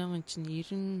 2000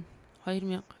 чинь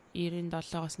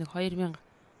 2097-оос нэг 2001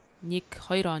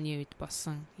 2 оны үед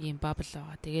болсон ийм bubble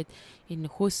байгаа. Тэгээд энэ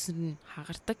хөөс нь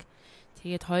хагардаг.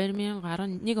 Тэгээд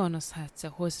 2011 оноос хойш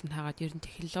хөөс нь хагаад ер нь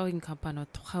технологийн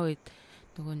компаниуд тухайн үед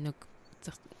нөгөө нэг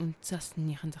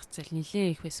үнцасныхын зах зээл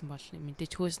нэлээд их байсан бол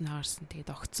мэдээж хөөс нь хаарсан.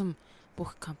 Тэгээд огцом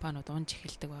бүх компаниуд унж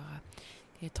эхэлдэг байгаа.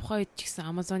 Тэгээд тухайн үед ч гэсэн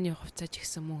Amazon-ы хувьцаа ч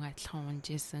гэсэн мөн адилхан унж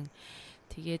исэн.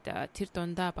 Тэгээд тэр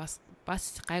дундаа бас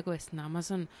гайгүй байсан.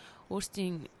 Amazon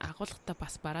өөрсдийн агуулгатай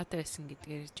бас бараатай байсан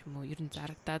гэдгээр ч юм уу ер нь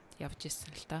зарагдаад явж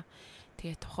исэн л та.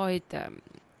 Тэгээд тухайн үед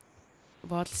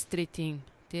Wall Street-ийн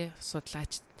тий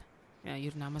судлаач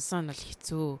ер нь Amazon бол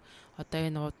хэцүү. Одоо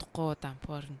энэ удахгүй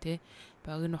дампуур нь тий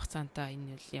богино хугацаанд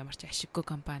энэ бол ямар ч ашиггүй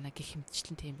компани гэх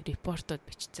хэмжлэн тийм репортууд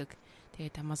бичдэг.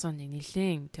 Тэгээд Amazon-ыг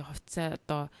нэлээд тий хувьцаа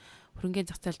одоо хөрөнгөний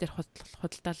зах зээл дээр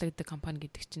худалдаалагддаг компани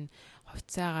гэдэг чинь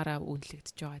хувьцаагаараа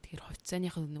үнэлэгдэж байгаа. Тэгэхээр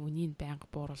хувьцааныхын үнийг байнга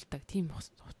бууруулдаг тийм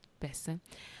байсан.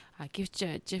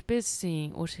 Гэвч Jeff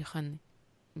Bezos-ийн өөрийнх нь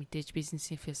мэдээж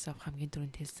бизнесийн философи хамгийн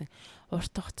түрүүнд хэлсэн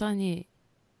урт хугацааны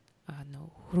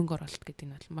хөрөнгө оруулалт гэдэг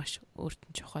нь бол маш өөрт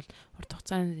нь чухал. Урт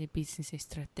хугацааны бизнесийн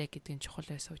стратеги гэдэг нь чухал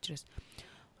байсан учраас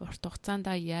урт хугацаанд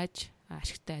яаж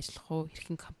ашигтай ажиллах уу,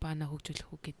 хэрхэн компани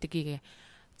хөгжүүлэх үү гэдгийг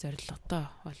зорилготой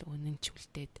бол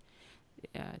үнэнчүүлдээд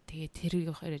тэгээд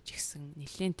тэрийг хэрэж гисэн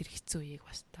нэлээд тэр хэцүү үеийг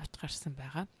бас давж гарсан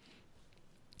байгаа.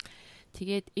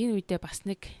 Тэгээд энэ үедээ бас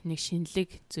нэг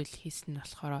шинэлэг зүйл хийсэн нь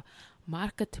болохоор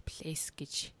marketplace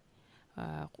гэж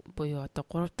буюу одоо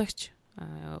гуравдагч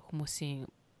хүмүүсийн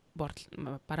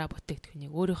бараа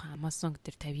бүтээгдэхүүнийг өөрийнхөө Amazon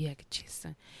дээр тавья гэж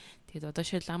хэлсэн. Тэгээд одоо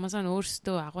шил Amazon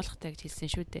өөрсдөө агуулгатай гэж хэлсэн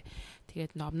шүү дээ.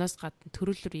 Тэгээд номноос гадна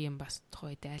төрөлөр юм бас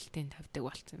тухайд айлтын тавьдаг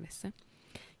болсон байсан.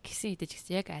 Гэсэн хэдэж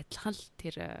гэсэн яг адилхан л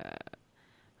тэр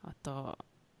одоо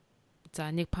за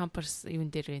нэг Pampers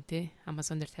юун дээр вэ те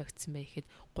Amazon дээр тавигдсан бай гэхэд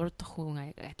 3 дахь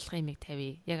хүн адилхан юмыг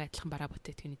тавья. Яг адилхан бараа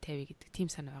бүтээгдэхүүнийг тавья гэдэг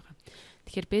тийм санаа байгаа.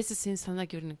 Тэгэхээр Bezos-ийн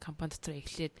санааг ер нь компани дотор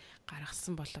эхлээд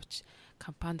гаргасан боловч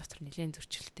компани дотор нэлээд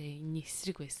зөрчилтэй энэний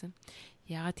эсрэг байсан.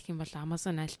 Яагаад гэх юм бол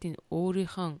Amazon альтын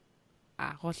өөрийнхөө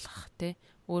агуулгах те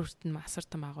өөрт нь асар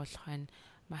том агуулгах байна.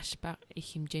 Маш бага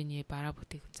их хэмжээний бараа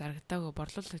бүтээгдэхүүн зарагдаагүй,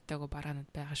 борлуулагдаагүй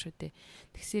бараанууд байгаа шүү дээ.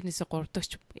 Тэгсээр нэсээ 3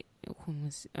 дахь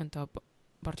хүмүүс одоо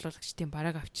борлуулагчдын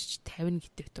барааг авчиж тавина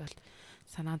гэдэгт бол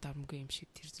санаанд оромгүй юм шиг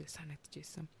тэр зүйл санагдаж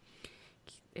байсан.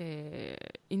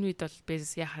 Энэ үед бол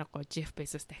Bezos яхахгүй Jeff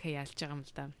Bezos дахиад ялж байгаа юм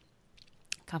л да.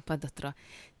 Компани дотроо.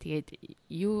 Тэгээд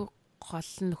юу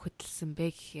гол нь хөдөлсөн бэ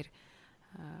гэхээр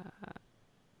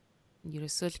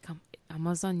ерөөсөө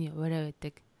Amazon-ы ураа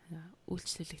байдаг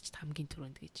үйлчлүүлэгчд хамгийн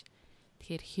түрүүнд гэж.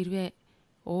 Тэгэхээр хэрвээ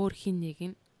өөр хин нэг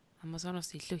нь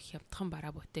Amazon-оос илүү их хямдхан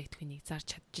бараа бүтээгдэхүүнийг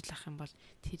зарж чадчих юм бол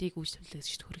тэрийг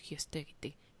үйлчлүүлэгчд хөрөх ёстой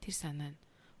гэдэг тэр санаа нь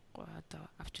одоо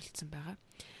авч үлдсэн байгаа.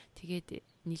 Тэгээд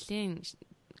нэлээд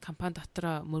компани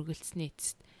дотроо мөргөлдсөний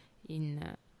эцэст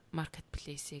энэ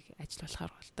marketplace-ийг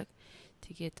ажиллуулахаар болдог.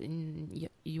 Тэгээд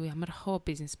энэ юу ямар хоо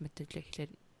бизнес модель вэ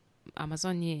гэхээр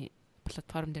Amazon-ы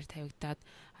платформ дээр тавигдаад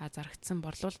зарагдсан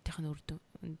борлуулалтын үр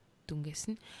дүнгээс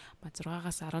нь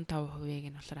 6-аас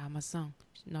 15%-ийг нь болохоор Amazon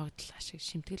ногдол ашиг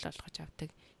шимтгэл болгож авдаг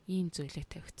ийм зүйлийг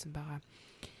тавигдсан байгаа.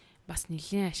 Бас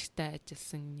нэлээд ашигтай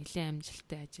ажилласан, нэлээд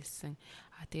амжилттай ажилласан.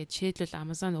 Тэгээд жишээлбэл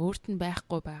Amazon өөрт нь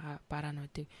байхгүй байгаа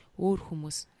бараануудыг өөр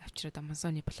хүмүүс авчираад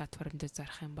Amazon-ы платформ дээр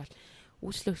зарах юм бол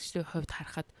үйлчлүүлэгчдийн хувьд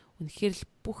харахад үнэхээр л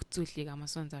бүх зүйлийг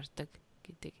Amazon зардаг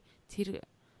гэдэг тэр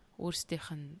өөрсдийнх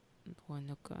нь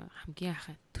нэг хамгийн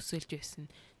анх төсөөлж байсан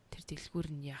тэр дэлгүүр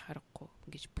нь яхахгүй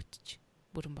ингэж бүтэж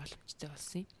бүрэн боломжтой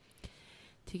болсон юм.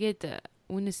 Тэгээд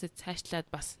үүнээсээ цаашлаад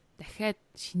бас дахиад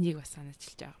шинийг бас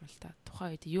санаачилж байгаа юм л та.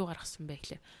 Тухайн үед юу гаргасан бэ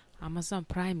гэхээр Amazon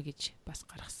Prime гэж бас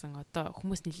гаргасан. Одоо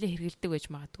хүмүүс нэлээд хэрэгэлдэг байж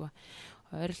магадгүй.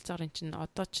 Ойролцоогоор эн чинь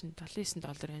одоо чинь $79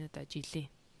 байна да жилийн.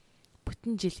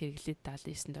 Бүтэн жил хэрэглээд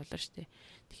 $79 шүү дээ.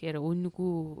 Тэгэхээр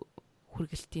үнэгүй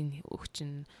хүргэлтийн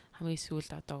өгчин хамгийн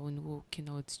сүүлд одоо үнэгүй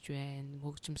кино үзэж байна,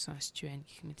 хөгжим сонсч байна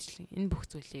гэх мэтчлэн энэ бүх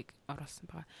зүйлийг оруулсан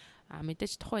байгаа.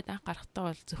 Мэдээж тухайд анх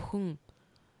гарахтаа бол зөвхөн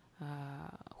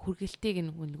хүргэлтийг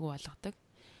нь үнэгүй болгодог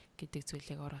гэдэг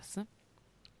зүйлийг оруулсан.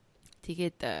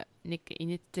 Тэгээд нэг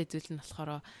инээдтэй зүйл нь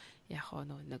болохоор яг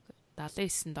нэг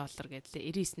 $79 гэдээ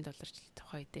 $99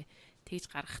 тухайд тэгж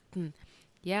гаргахт нь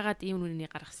яагаад ийм үнэний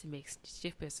гаргасан бэ гэсэн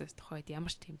чинь Jeff Bezos тухайд ямар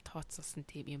ч тийм тооцоолсон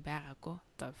тийм юм байгаагүй.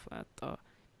 Одоо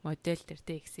модель дээр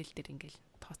тэ Excel дээр ингээл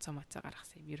тооцоо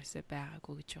гаргасан юм ерөөсөө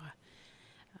байгаагүй гэж байгаа.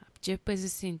 Jeff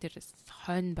Bezos-ийн тэр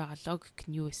хойно байгаа логик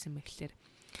нь юу байсан бэ гэхээр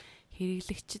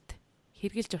хэрэглэгчд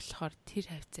хэрглэж болохоор тэр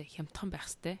хавцаа хямдхан байх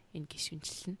хэвээр энэ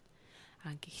гишүүнчлэл нь.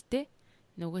 Гэхдээ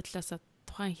нөгөө талаас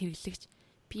тухайн хэрэглэгч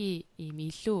би ийм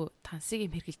илүү тансыг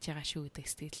юм хэрглэж байгаа шүү гэдэг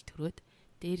сэтгэл төрөөд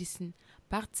дээрэс нь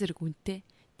баг зэрэг үнэтэй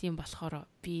тийм болохоор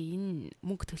би энэ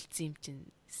мөнгө төлсөн юм чинь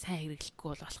сайн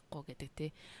хэрэглэхгүй болохгүй гэдэг тий.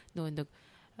 Нөгөө нэг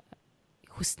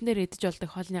хүснээр идэж болдог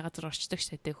хоолны газар орчдөг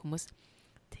шатэ хүмүүс.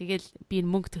 Тэгэл би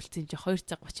энэ мөнгө төлсөн юм чинь 2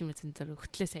 цаг 30 минутын дараа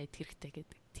хөтлөө сайн идэх хэрэгтэй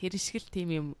гэдэг. Тэр шиг л тийм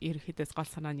юм ерөөхдөөс гол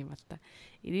санаа юм л да.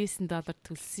 $99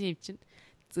 төлсөн юм чинь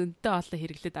зөнтөө олон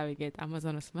хэрэглээд авъя гэд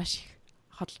Amazon-оос маш их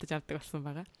хөдөлж авдаг болсон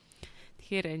байгаа.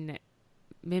 Тэгэхээр энэ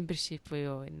membership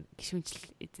буюу энэ гишүүнжил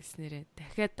эзэснээрээ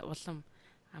дахиад улам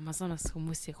Amazon-оос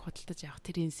хүмүүсийг худалдаж авах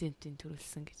тэр инсентивийг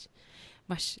төрүүлсэн гэж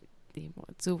маш тийм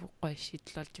зөв гоё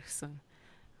шийдэл болж өгсөн.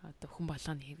 Одоо хүн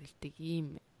болгоны хэрэгэлдэг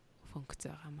ийм функц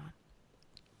байгаа маа.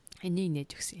 Энийг нээж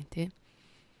өгсөн тий.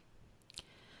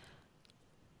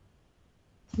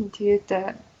 Тэгээд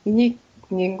энийг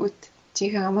нэнгүүт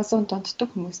жинхэнэ Amazon донтдог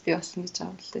хүмүүс би болсон гэж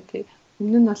байгаа юм л да тий.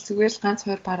 Өмнө нь бол зүгээр л ганц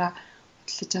хоёр бараа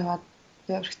хөтлөж аваад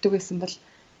өргөдөг байсан бол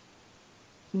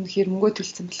үнэхээр мөнгө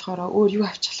төлсөн болохоор өөр юу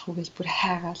авч болох вэ гэж бүр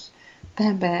хайгаал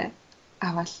байн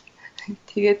аваад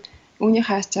тэгээд үүний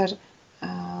хаачаар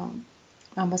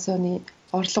Amazon-ы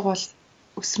орлого бол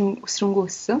өсрөнгөө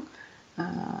өссөн.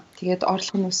 Тэгээд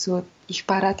орлого нь өсөөд их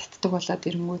бараа татдаг болоод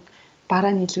ирэнгүүт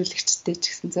бараа нийлүүлэгчтэй ч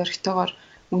гэсэн зоригтойгоор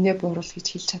үнэ бууруул гэж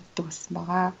хэлж чаддаг болсон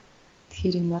байгаа.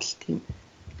 Тэгэхээр энэ бол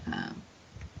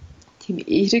тийм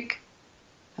эрэг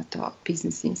одоо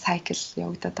бизнесийн сайкл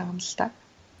явагдаад байгаа юм л да.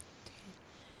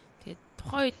 Тэгээд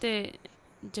тухайн үедээ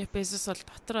Jeff Bezos бол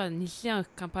дотроо нэлээд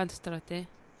компани дотроо тий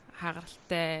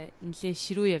хагаралтай нэлээд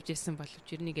ширүү явж исэн боловч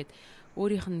ер нь ингээд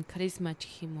өөрийнх нь каризма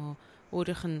гэх юм уу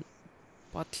өөрийнх нь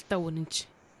бодолтой үнэнч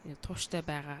тууштай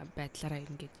байгаа байдлаараа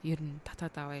ингээд ер нь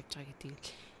татаад аваа явж байгаа гэдгийг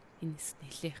энэс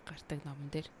нэлээх гардаг номон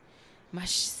дээр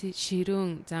маш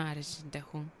ширүүн зан аршинтай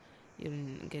хүн ер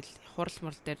нь ингээд хурал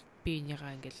мурал дээр би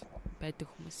энийгаа ингээд байдаг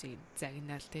хүмүүсийг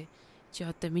загнаал тий чи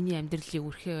одоо миний амьдралыг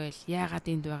үрхээ байл яагаад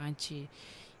энд байгаа чи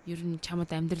ер нь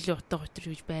чамд амьдралын утга учир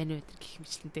гэж байна уу гэх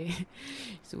мэтлэнтэй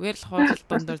зүгээр л хурал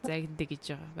дондор загнадаг гэж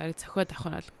байгаа. Бараг зохиод авах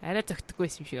нь бол арай зөгтөггүй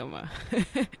юм шиг юм аа.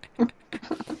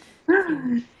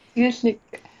 Тэгэл нэг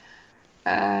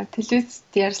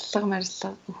телевизэд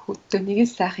ярьслага өгөхдөө нэгэн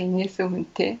сайхан инээсэн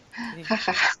хүнтэй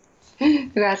хахах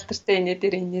нөгөө алдартай инээ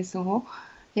дээр инээсэн хөө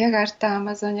яг артаа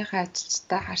Amazon-ийнхаа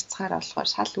ажилчтай харцгаар болохоор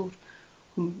шал өөр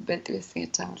хүн байдаг гэсэн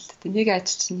гэж байгаа юм л да. Нэг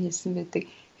ажилч нь хэлсэн байдаг.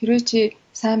 Хэрвээ чи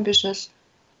сайн биш бол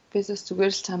Безос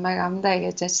зүгээр л чамайг амдаа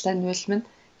гэж ажиллаа нүүлмэн.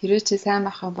 Хэрвээ чи сайн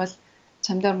байх юм бол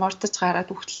чамдаар мордож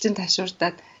гараад үхтэл чинь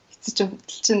ташуурдаад эцэж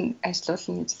өмтөл чинь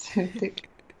ажиллуулна гэж хэлдэг.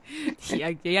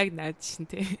 Яг наад шин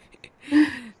тий.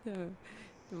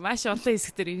 Маш олон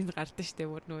хэсэг дээр энэ гардаг штэ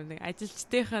бүр нөгөө нэг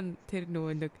ажилчдынхаа тэр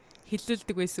нөгөө нэг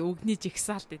хилүүлдэг байсан өгний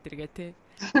жигсаалт эдэргээ тий.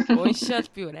 Уншаал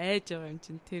би өөр айж байгаа юм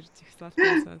чинь тэр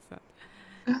жигсаалтаа сонсоод.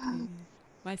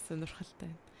 Маш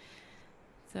сонирхолтой.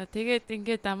 За тэгээд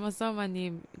ингээд Amazon маань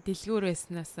ийм дэлгүүр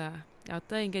байснаас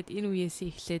одоо ингээд энэ үеэс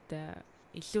эхлээд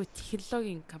илүү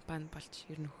технологийн компани болж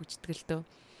ер нь хөгждөг л дөө.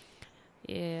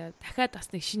 Дахиад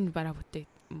бас нэг шинэ бараа бүтээг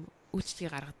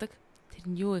үйлчлэгийг гаргадаг. Тэр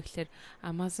нь юу вэ гэхээр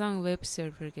Amazon Web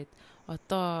Server гэдэг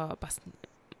одоо бас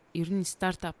ер нь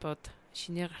стартапууд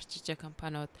шинээр гарч иж байгаа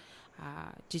компаниуд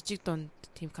жижиг дунд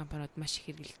тийм компаниуд маш их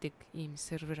хэрэглэдэг ийм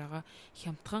сервер байгаа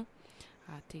хямдхан.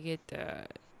 Тэгээд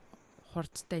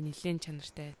хурдтай нэлээд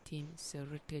чанартай тийм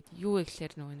сервер. Тэгээд юу вэ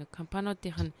гэхээр нөгөө нэг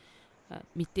компаниудынх нь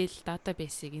мэдээлэл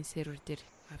датабейсийг энэ сервер дээр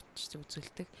авч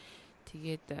үзүүлдэг.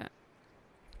 Тэгээд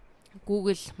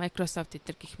Google, Microsoft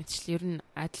эдгээр гэх мэтчил ер нь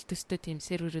адил төстэй тийм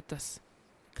серверүүд бас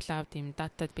cloud тийм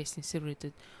database-ийн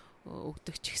серверүүдэд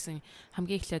өгдөг ч гэсэн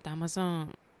хамгийн эхлээд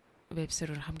Amazon Web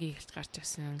Server хамгийн эхэлж гарч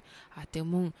ирсэн. Тэгээ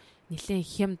мөн нэлээд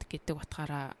хямд гэдэг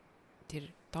утгаараа тэр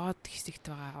доод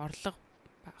хэсэгт байгаа орлого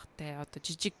багтай одоо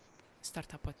жижиг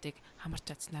стартапуудыг хамарч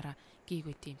чадсанараа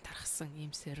гийгүй тийм тархсан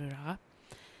ийм сервер байгаа.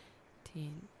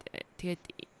 Тэгээд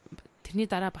тэрний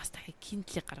дараа бас дахиад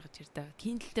Kindle-ийг гаргаж ирдэг.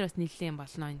 Kindle дээр бас нэлээд юм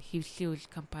болно. Энэ хэвлэлийн үйл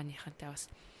компанийнхантай бас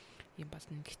юм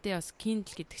болно. Гэтэ бас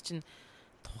Kindle гэдэг чинь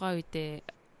тухайн үедээ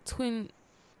зөвхөн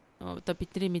одоо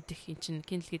бидний мэдих эн чинь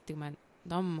Kindle гэдэг маань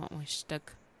ном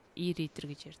уншдаг, e-reader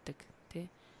гэж ярьдаг, тий.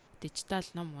 Дижитал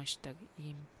ном уншдаг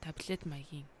ийм таблет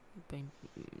маягийн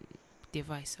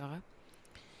девайс байгаа.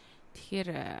 Тэгэхээр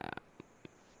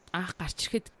анх гарч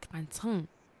ирэхэд ганцхан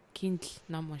Kindle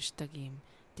ном уншдаг ийм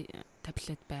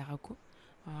таблет байгаагүй.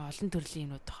 Олон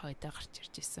төрлийн юмуд тохойдоо гарч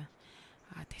ирж байсан.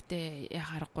 Тэгтээ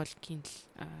яхаарахгүй л Kindle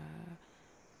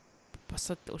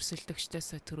бусад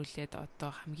өрсөлдөгчдөөсөө төрүүлээд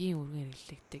одоо хамгийн өргөн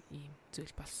хэрэглэгдэг ийм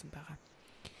зүйл болсон байгаа.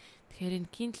 Тэгэхээр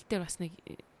энэ Kindle дээр бас нэг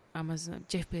Amazon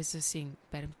Jeff Bezos-ийн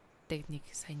баримтдаг нэг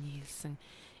сайн хэлсэн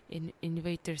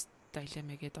Innovators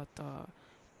Dilemma гэдэг одоо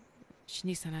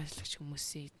шинийг санаачлагч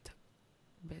хүмүүсийг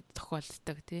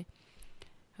тохиолддог тий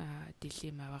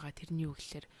дилемма байгаа. Тэрний үг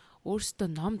гэхээр өөрсдөө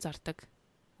ном зардаг.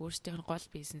 Өөрсдийнх нь гол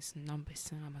бизнес нь ном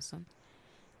байсан Amazon.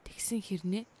 Тэгсэн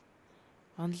хэрнээ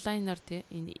онлайнаар тий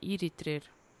энэ e-reader-ээр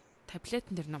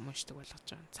таблетэн дээр ном уншдаг болгож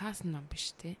байгаа. Цаасан ном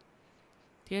биш тий.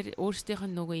 Тэгэхээр өөрсдийнх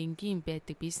нь нөгөө энгийн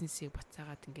байдаг бизнесийг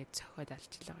буцаагаад ингээд зохиод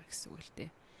алчлаа гэсэн үг л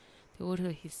дээ. Тэг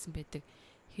өөрөө хэлсэн байдаг.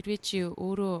 Хэрвээ чи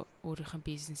өөрөө өөрийнх нь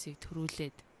бизнесийг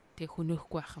төрүүлээд тэг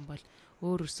хөнөөхгүй байх юм бол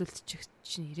өөр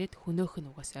өрсөлдөгч нь ирээд хөнөөх нь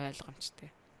угаас ойлгомжтой.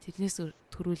 Тэрнээс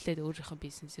төрүүлээд өөрийнх нь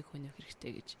бизнесийг хөнөөх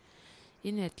хэрэгтэй гэж.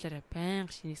 Энэ байдлаараа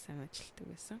байнга шинийг санаачилдаг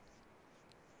байсан.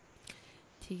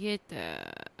 Тэгээд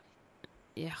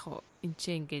яг энэ ч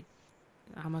ингээд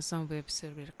Amazon Web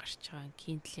Server гарч байгаа,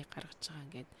 Kindle-ийг гаргаж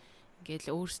байгаа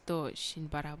ингээд өөрсдөө шинэ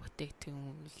бараа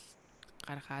бүтээгдэхүүн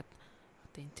гаргаад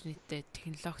одоо интернеттэй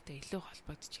технологитой илүү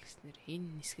холбогдож ирснээр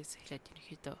энэ хэсгээс эхлээд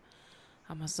ерөнхийдөө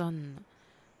Amazon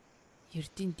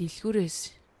ердийн дэлгүүрээс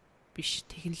биш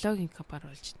технологийн компани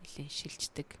болж нэлээд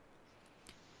шилждэг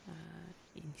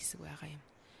энэ хэсэг байгаа юм.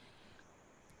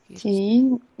 Тийм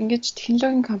ингэж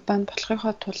технологийн компани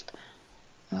болохынхоо тулд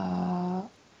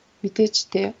мэдээж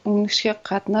тэ өмнөшгөө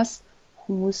гаднаас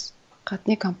хүмүүс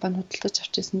гадны компани худалдаж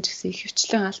авчихсан ч гэсэн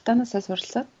ихэвчлэн алдаанаасаа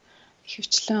сурлаад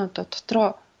ихэвчлэн одоо дотроо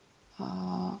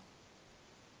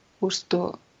өөртөө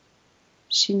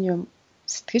шинэ юм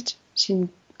сэтгэж шинэ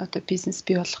одоо бизнес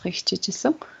бий болохыг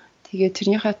хичээжсэн. Тэгээд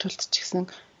тэрнийхээ тулд ч гэсэн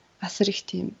асар их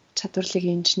тийм чадварлаг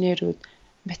инженерүүд,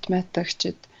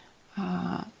 математикчид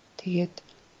тэгээд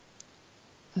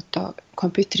одоо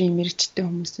компьютерийн мэрэгчтэй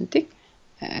хүмүүсүүдийг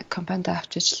компанид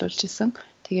авч ажиллуулж исэн.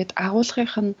 Тэгээд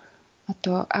агуулгынх нь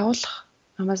одоо агуулга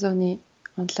Amazon-ы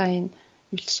онлайн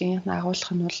үйлчилгээний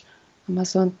агуулга нь бол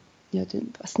Amazon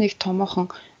бас нэг томоохон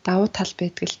давуу тал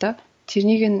байдаг л да.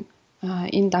 Тэрнийг нь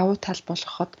энэ давуу тал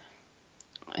болгоход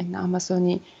энэ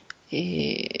Amazon-ы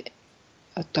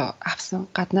одоо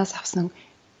гаднаас авсан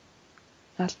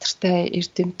алдартай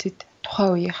эрдэмтэд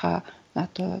тухайн үеийнхаа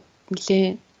одоо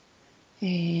нэлээд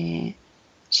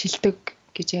шилдэг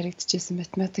гэж яригдчихсэн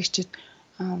математикчид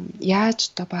яаж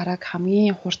одоо бараг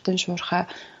хамгийн хурдан шуурхай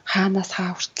хаанаас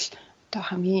хаа хүртэл одоо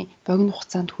хамгийн богино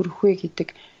хугацаанд хүрэх вэ гэдэг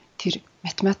тэр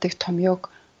математик томьёог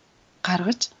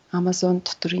гаргаж Amazon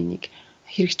дотор энийг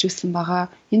хэрэгжүүлсэн байгаа.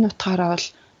 Энэ утгаараа бол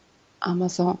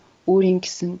Amazon өөрийн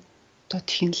гэсэн одоо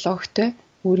технологитой,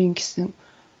 өөрийн гэсэн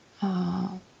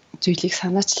зүйлийг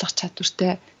санаачлах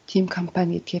чадвартай team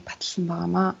компани гэдгийг баталсан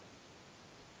байгаамаа.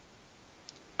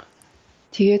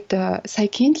 Тэгээд сая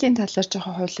Kindle-ийн талаар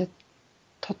жоохон хойлоод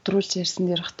тодруулж ярьсан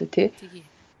дээр бахта тий.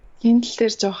 Kindle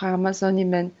дээр жоохон Amazon-ы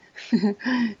маань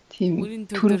тийм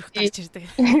төрөх гарч ирдэг.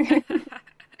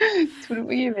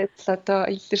 Түрүүгийн байдал одоо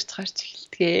илэрч гарч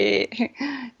эхэлдэг.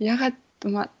 Ягаад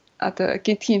одоо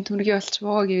гинтгийн түргийн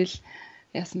болчихвоо гэвэл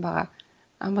яасан байгаа.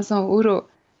 Amazon өөрөө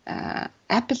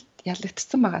Apple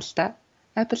ялагдсан байгаа л да.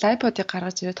 Apple iPod-ыг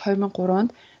гаргаж ирээд 2003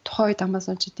 онд тухайн үед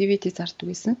Amazon чи DVD зардаг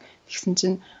байсан. Тэгсэн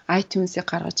чинь iTunes-ыг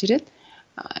гаргаж ирээд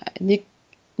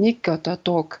нэг одоо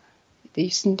дууг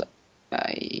 99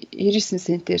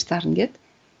 центээр зарна гэд.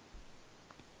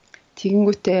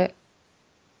 Тэгэнгүүтээ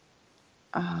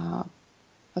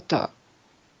одоо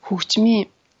хөгжмийн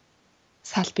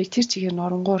салбыг тэр чигээр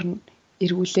норонгоор нь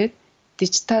эргүүлээд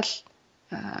дижитал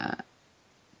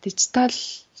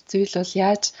зүйл бол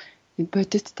яаж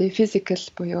бодиттэй физикал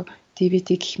буюу DVD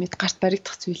гэх мэт гарт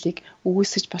баригдах зүйлийг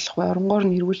өгөөсөж болох вэ, оронгоор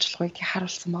нь эргүүлж болох вэ гэдгийг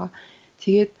харуулсан байгаа.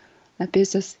 Тэгээд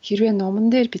Bezos хэрвээ номон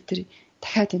дээр бид нар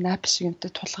дахиад энэ app шиг юмтай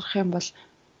тулгарх юм бол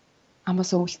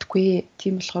Amazon үлдэхгүй.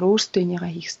 Тийм болохоор өөрсдөө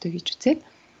энийгээ хийх ёстой гэж үзээд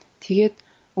тэгээд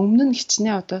өмнө нь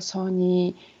хичнээн одоо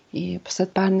Sony, бусад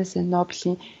Barnes &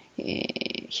 Noble-ийн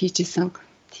хийжсэн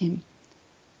тийм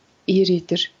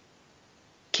e-reader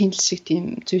Kindle шиг тийм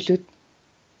зүйлүүд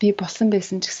би болсон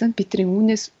байсан ч гэсэн бидний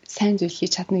үүнээс сайн зүйл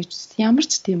хийж чадна гэж үзсэн. Ямар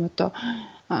ч тийм одоо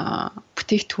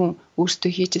бүтээгдэхүүн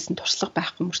өөрсдөө хийжсэн туршлага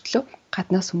байхгүй мөртлөө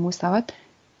гаднаас хүмүүс аваад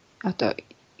одоо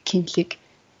Kindle-ийг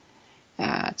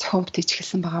зохион бүтээж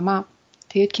эхэлсэн байгаамаа.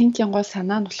 Тэгээд Kindle-ийн гол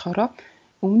санаа нь болохоор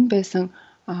өмнө байсан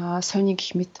Sony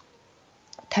гэх мэт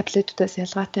таблетуудаас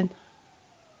ялгаатай нь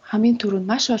хамгийн түрүүнд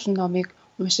маш олон номыг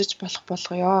уншиж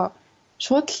болгоё.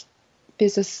 Шууд л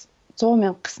Bezos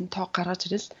 100,000 гэсэн тоог гаргаж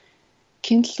ирэл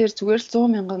Kindle-ээр зүгээр л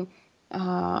 100,000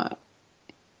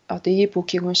 одоо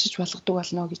e-book-ийг уншиж болгодог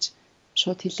болно гэж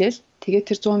шууд хэлээл. Тэгээд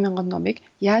тэр 100,000 номыг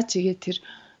яаж игээ тэр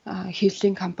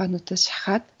хэвлэлийн компаниудаас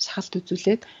шахалт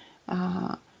үзүүлээд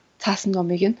цаасан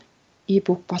номыг нь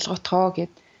e-book болготгоо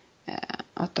гэд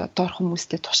одоо доор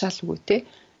хүмүүстэй тушаал өгөөтэй.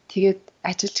 Тэгээд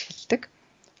ажиллаж эхэлдэг.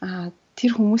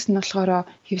 Тэр хүмүүс нь болохоор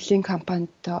хэвлэлийн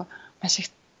компанидаа маш их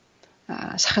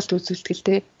шахалт үзүүлдэг л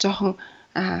дээ. Жохон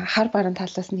хар баруун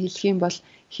талаас нь хэлэх юм бол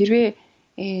хэрвээ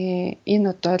энэ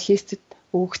одоо листэд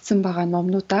өгөгдсөн байгаа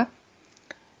номнуудаа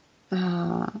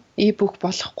e-book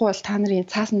болохгүй бол та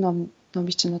нарын цаасан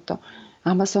номыг чинь одоо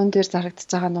Amazon дээр зарагдаж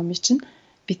байгаа номыг чинь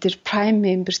бид тэр Prime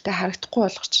member-тэй харагдахгүй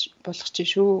болгох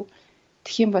чинь шүү.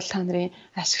 Тэгэх юм бол та нарын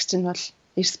ашигч нь бол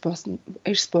эрс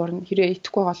буурна. Хэрвээ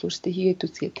итгэхгүй бол өөртөө хийгээд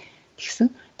үзгээд тэгсэн.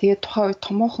 Тэгээд тухайн үед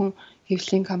томоохон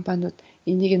хэвлэлийн компаниуд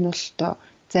энийг нь бол одоо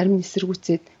зарим нь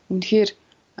эсэргүүцээд үнэхээр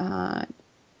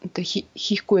одоо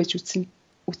хийхгүй байж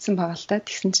үтсэн байгаа л та.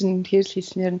 Тэгсэн чинь үнэхээр л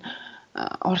хэлснээр нь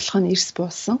орлого нь эрс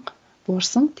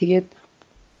буурсан. Тэгээд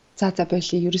за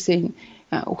боли ерөөсөө энэ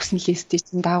өгсөн листийг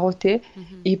чинь дагуу те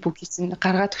e-book-ийг чинь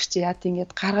гаргаад өгч яад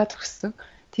ингээд гаргаад өгсөн.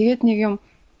 Тэгээд нэг юм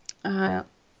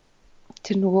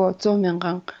тэр нөгөө 100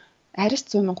 мянган арьс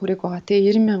 100 мянга хүрээг байгаа те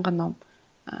 90 мянган ном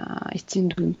эцсийн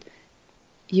дүнд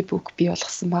e-book бий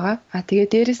болгосон байгаа.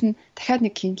 Тэгээд дээрэс нь дахиад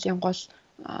нэг Kindle-ийн гол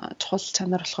чухал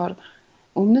чанар болохоор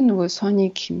өмнө нь нөгөө Sony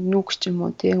Nook ч юм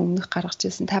уу те өмнөх гаргаж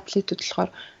ирсэн таблетууд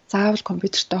болохоор заавал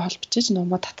компьютертэй холбочиж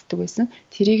номоо татдаг байсан.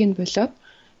 Тэрийг нь болоод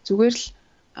зүгээр л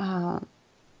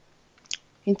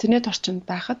интернет орчинд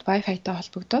байхад Wi-Fi-тай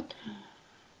холбогдоод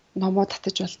номоо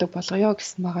татаж болдог болгоё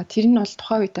гэсэн байгаа. Тэр нь бол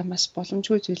тухайн үедээ маш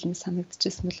боломжгүй зүйл нь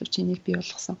санагдчихсан боловч энийг бий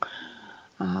болгосон.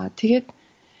 Тэгээд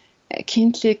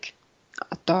Kindle-ийг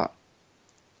одоо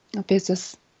Bezos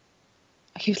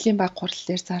хэвлэлийн баг гурал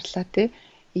дээр зарлаа те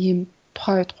ийм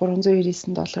тухайн үед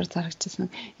 $399 зарагдчихсан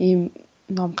ийм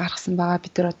ном гаргасан байгаа.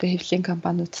 Бид нар одоо хэвлэлийн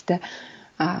компаниудтай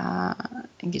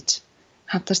ингэж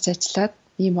хамтарч ажиллаад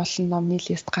ийм олон номны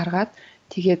лист гаргаад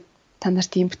тэгээд та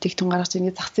нарт ийм бүтээгдэхүүн гаргаж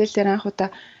ингэ зах зээл дээр анх удаа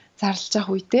зарлаж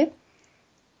явах үедээ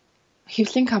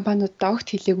хэвлэлийн компаниудаа огт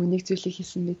хэлээгүй нэг зүйлийг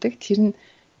хийсэн байдаг. Тэр нь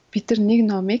бид нар нэг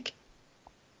номыг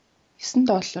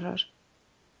 $9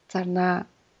 зарнаа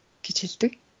гэж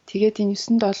хэлдэг. Тэгээд энэ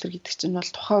 $9 гэдэг чинь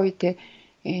бол тухайн үедээ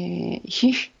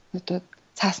ихэнх одоо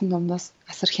цаасан номноос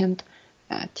асар хямд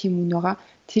тийм үн байгаа.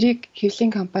 Тэрийг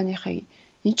хэвлэлийн компанийнхаа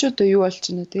энэ ч одоо юу болж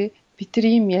байна те бид нар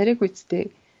ийм яриаг үздэй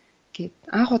гэд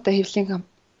анх удаа хэвлэлийн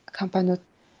компаниуд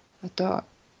одоо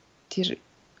тэр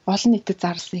олон нийтэд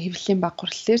зарласан хэвлэлийн баг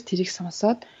гурал дээр тэрийг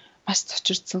сонсоод маш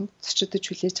цочирдож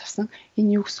хүлээж авсан.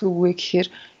 Энэ юу гэсэн үг вэ гэхээр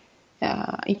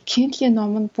Kindle-ийн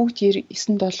ном нь бүгд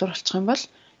 $9 болчих юм бол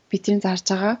бидний зарж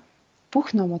байгаа бүх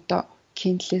ном одоо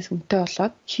Kindle-с үнэтэй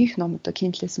болоод хийх ном одоо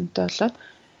Kindle-с үнэтэй болоод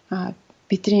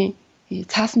бидний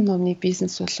цаасан номны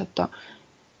бизнес бол одоо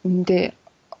үндэ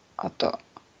одоо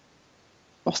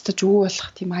устж өгөө болох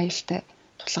тийм аюултай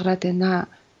тулгараад байна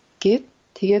гэд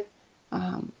тэгээд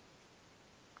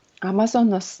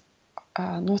Amazon-оос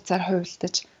нууцаар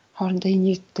хувилдаж хоорондоо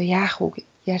энийг одоо яах вэ гэж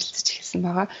ярилцаж эхэлсэн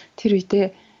байгаа. Тэр үедээ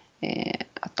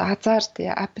одоо азар тий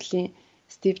Apple-ийн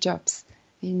Steve Jobs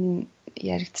энэ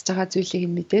яригдж байгаа зүйлийг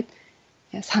нь мэдээд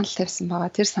санал тавьсан байгаа.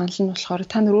 Тэр санал нь болохоор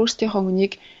та нар өөрсдийнхөө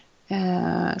үнийг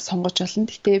сонгож болно.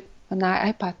 Гэтэ манай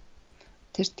iPad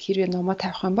тэрт хэрвээ номоо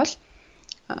тавих юм бол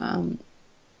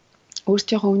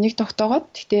өөрсдийнхөө үнийг тогтоогоод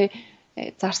гэтэ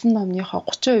зарсан номныхоо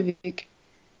 30%-ийг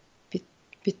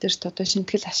бидэрт одоо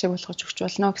шинтгэл ашиг болгож өгч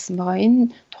болно гэсэн байгаа. Энэ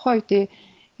тухайн үедээ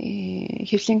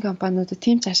хэвлэлийн компаниудад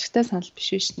тийм ч ашигтай санал биш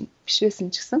байсан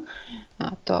ч гэсэн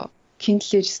одоо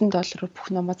Kindle-ээр $9 бүх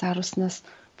номоо заруулснаас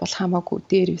бол хамаагүй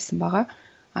дээр байсан байгаа.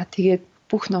 Тэгээд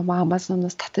бүх номоо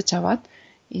Amazon-оос татаж аваад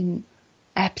энэ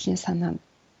Apple-ийн санаа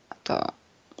одоо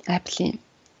Apple-ийн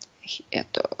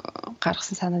одоо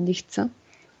гаргасан санаа нэгдсэн.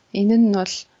 Энэ нь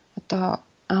бол одоо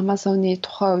Amazon-ы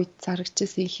тухайн үед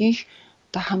зарагдчихсан ихэнх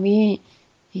одоо хамгийн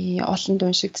олон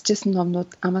уншигдчихсан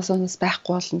номнууд Amazon-оос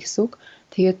байхгүй болно гэсэн үг.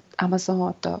 Тэгээд Amazon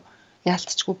одоо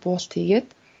яалтчгүй буулт хийгээд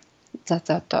за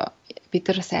одоо бид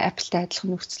нараас Apple-тай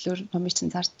адилхан нөхцлөөр номыг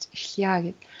чинь зарж эхлэе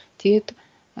гэд. Тэгээд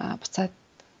буцаад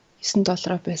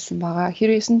 $9 байсан байгаа.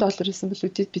 Хэрэв $9 байсан бол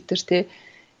үдээд бид нар те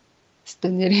өстө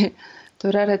нэрээ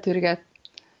дураараа түргээд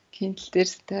Kindle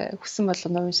дээрстэй хүсэн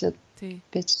болгоно уншаад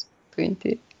байж дгүй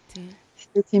тий.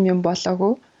 Тэгээд тийм юм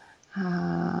болоогүй.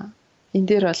 Энэ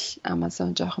дээр бол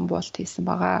Amazon жоохон буулт хийсэн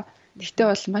байгаа. Гэхдээ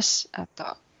бол маш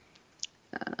одоо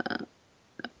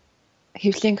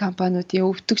хэвлэлийн компаниудын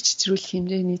өвдөг чичрүүлэх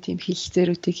хэмжээний тийм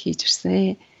хилцээрүүдийг хийж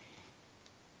ирсэн.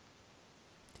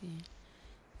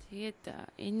 Тэгээд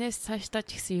энэс цаашдаа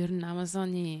ч гэсэн ер нь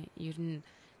Amazon-ы ер нь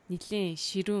нэлийн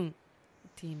ширүүн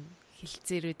тийм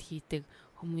хилцээрүүд хийдэг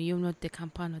юмнуудыг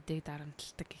компаниудыг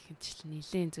дарамтлагдаг гэх юм чил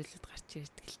нэлийн зүйлүүд гарч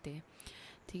ирдэг л дээ.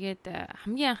 Тэгээд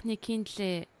хамгийн анхны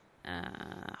Kindle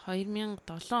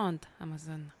 2007 онд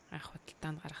Amazon анх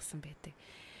худалдаанд гаргасан байдаг.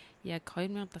 Яг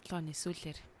 2007 оны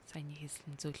сүүлээр саяны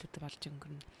хийсэн зүйлүүд болж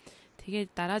өнгөрнө. Тэгээд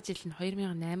дараа жил нь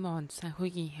 2008 онд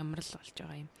санхүүгийн хямрал болж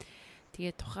байгаа юм.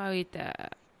 Тэгээд тухайн үед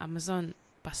Amazon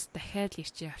бас дахиад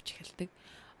ирчээ авч эхэлдэг.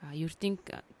 Ердийн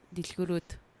дэлгүүрүүд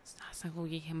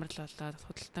санхүүгийн хямрал болоод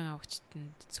худалдан авагчид нь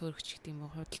цөөрөгч гэдэг юм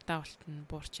уу худалдаа авалт нь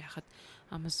буурч яхад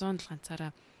Amazon л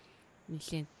ганцаараа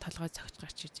нэлийн толгой зогч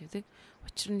гарч ирж байдаг.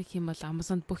 Учир нь хэм бол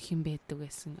Amazon бүх юм байдаг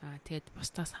байсан. Тэгээд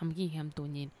бусдаас хамгийн хямд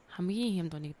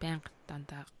үнийг байнга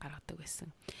дандаа гаргадаг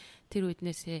байсан. Тэр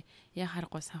үднээсээ яа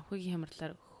харахгүй санхүүгийн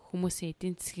хямралаар хүмүүсийн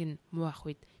эдийн засгийн муу ах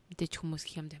үед мэдээж хүмүүс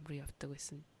хямд руу явдаг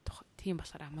байсан. Тийм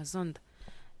болохоор Amazонд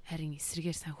харин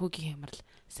эсрэгээр санхүүгийн хямрал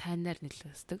сайнаар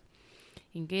нөлөөлсөн.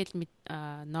 Ингээл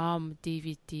ном,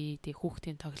 DVD, тэг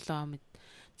хүүхдийн тоглоом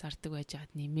зардаг байж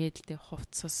хаад нэмээд л тэг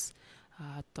хувцас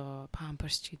одоо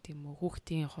памперс ч гэдэг юм уу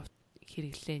хүүхдийн хувьд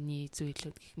хэрэглээний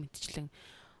зүйлүүд гэх мэтчлэн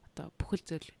одоо бүхэл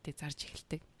зүйлүүдийг зарж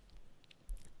эхэлдэг.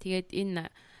 Тэгээд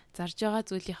энэ зарж байгаа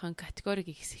зүйлийн категориг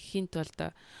ихсэхийн тулд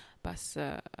бас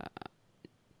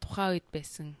тухайн үед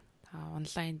байсан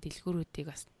онлайн дэлгүүрүүдийг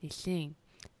бас нэлээд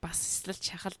бас эсэлж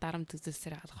шахал дарамт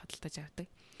үзүүлсээр худалдаж авдаг.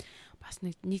 Бас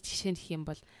нэг жишээ нэх юм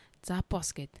бол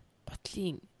Zappos гэдэг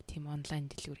гутлын тийм онлайн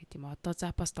дэлгүүр гэдэг юм. Одоо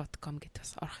zappos.com гэдэг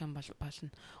бас орох юм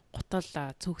болно. Гутал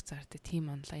цүнх зардаг тийм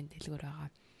онлайн дэлгүүр байгаа.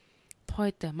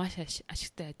 Тухайд маш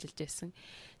ашигтай ажиллаж байсан.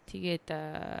 Тэгээд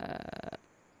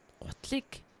гутлыг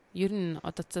ер нь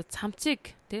одоо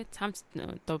цамцыг тий цамц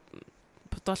одоо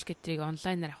бодол гэдрийг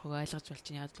онлайнаар авах ойлгож болж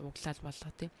байна. Углаал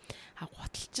болоо тий.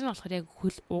 Гутал чинь болохоор яг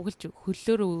угалж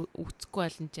хөлөөрөө үүсэхгүй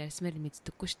болно ч ярьсмаар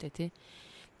мэддэггүй штэ тий.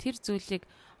 Тэр зүйлийг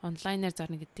онлайнаар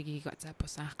зарна гэдгийг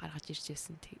Zappos анх гаргаж ирж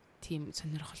байсан тийм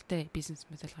сонирхолтой бизнес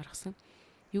модель гаргасан.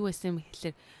 Юу байсан бэ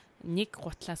гэхээр нэг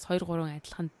гутлаас 2 3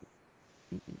 адилхан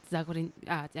загварын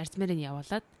ярьсмарын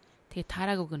явуулаад тэгээ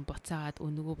тараагүйг нь буцаагаад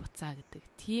өнгөө буцаа гэдэг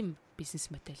тийм бизнес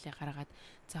модельийг гаргаад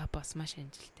Zappos маш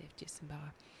амжилттай явж байсан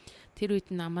байгаа. Тэр үед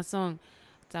нь Amazon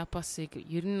Zappos-ыг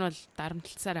ер нь бол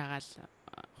дарамтласаар агаал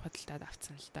худалдаад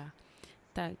авцсан л да.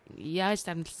 Та яаж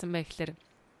дарамтлсан бэ гэхээр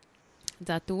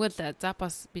за тэгвэл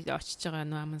Zappos би очиж байгаа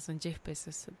нөө Amazon Jeff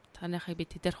Bezos таныхыг би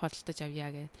тэдэр худалдаж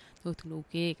авъя гэд нөгөөт нь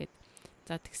үгүй гэд.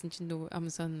 За тэгсэн чинь нөгөө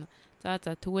Amazon за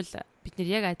тэгвэл бид нэр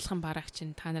яг адилхан бараг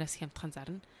чинь та нараас хямдхан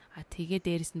зарна. Тэгээ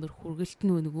дээрэс нь бүр хүргэлт нь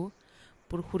өнгөө.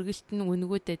 Бүр хүргэлт нь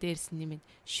өнгөөдөө дээрэс нь нэмээд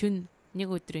шүн нэг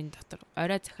өдрийн дотор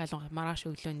орой захиалга маргааш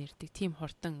өглөө нэрдэг тийм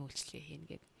хурдан үйлчлэгээ хийнэ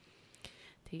гэд.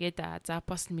 Тэгээд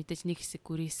Zappos нь мэдээж нэг хэсэг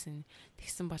гүрийсэн.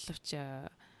 Тэгсэн боловч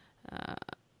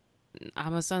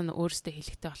Amazon өөрөөсөө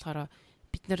хэлэхтэй болохоор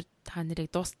бид нар та нарыг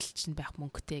дуустал чинь байх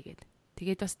мөнгөтэй гэд.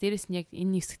 Тэгээд бас дээрэс нь яг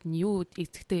энэ хэсэгт нь юу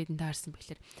эзэгтэй хэдэн таарсан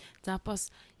бэхлээр Zappos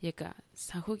яг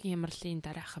санхүүгийн хямралын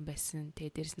дараахан байсан.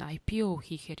 Тэгээд дээрэс нь IPO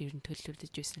хийхээр ер нь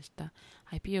төлөвлөж байсан л та.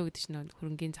 IPO гэдэг чинь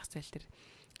хөрөнгөний зах зээл дээр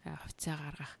хувьцаа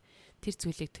гаргах тэр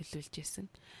зүйлийг төлөвлөж байсан.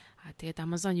 Тэгээд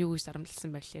Amazon юу гэж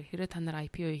дарамтлсан байхлаар хэрэв та нар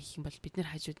IPO хийх юм бол бид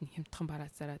нар хажууд нь хямдхан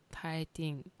бараацаараа та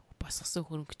эдийн босгосон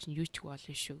хөрөнгө чинь юу ч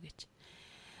болно шүү гэж.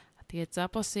 Тэгээд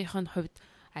Zappos-ийн хувьд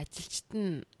ажилчид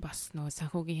нь бас нөгөө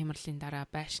санхүүгийн хямралын дараа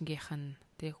байшингийнх нь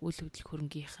тэг үйл хөдлөх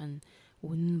хөрөнгийнх нь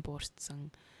үнэн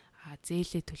буурсан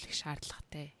зээлээ төлөх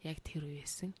шаардлагатай яг тэр үе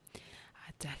байсан.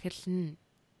 Захирал нь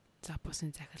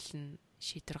Zappos-ын захирал нь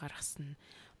шийдвэр гаргасан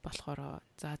болохоор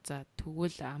за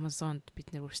тэгвэл Amazon-д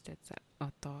бид нэр өөрсдөө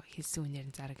одоо хэлсэн үнээр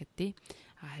нь зар гэдэг.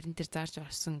 Харин тэр зарж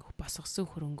орсон босгосон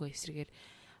хөрөнгөө эсрэгээр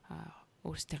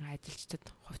өөрсдийн ажилчдад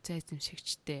хувьцаа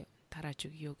эзэмшигчтэй тарааж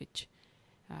өгье гэж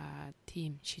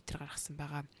тийм шийдвэр гаргасан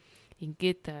байгаа.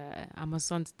 Ингээд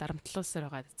Amazon-д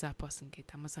дарамтлуулсаар байгаа Zappos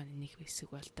ингээд Amazon-ы нэг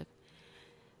хэсэг болдог.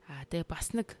 Тэгээ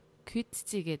бас нэг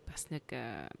Qitsy гээд бас нэг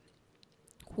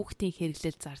хүүхдийн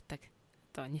хэрэглэл зардаг.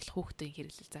 Одоо нийл хүүхдийн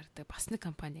хэрэглэл зардаг. Бас нэг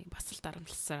компани бас л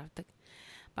дарамтлалсаар авдаг.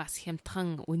 Бас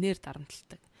хямдхан үнээр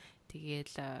дарамталдаг.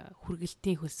 Тэгээл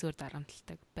хүргэлтийн хөлсөөр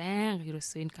дарамталдаг. Байнга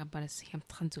ерөөсөө энэ компаниас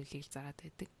хямдхан зүйлийг зараад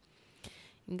байдаг.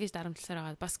 Ингээд дарамтласаар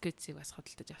байгаа бас Qitsy-г бас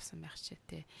худалдаж авсан байх ч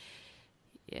тий.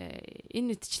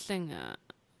 Энэ үдчлэн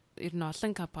ер нь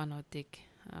олон компаниудыг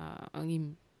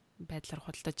ийм байдлаар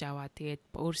худалдаж аваад тэгээд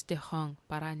өөрсдийнхөө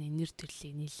барааны нэр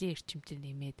төрлийг нэлээд эрчимтэй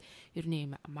нэмээд ер нь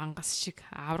ийм мангас шиг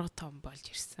авраг том болж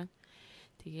ирсэн.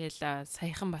 Тэгээл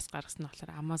саяхан бас гаргасан нь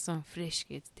болохоор Amazon Fresh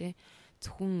гэдэг тий.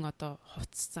 Зөвхөн одоо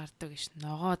хувцас зардаг гэж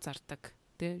ногоо зардаг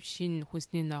тий. Шинэ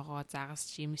хүнсний ногоо,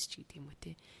 загас, жимс ч гэдэг юм уу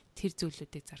тий. Тэр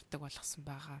зүйлүүдийг зардаг болгосон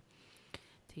байгаа.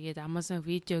 Тэгээд Amazon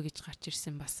Video гэж гарч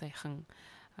ирсэн бас саяхан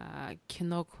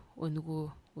киног өнгөө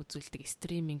үзүүлдэг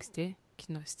стриминг тий.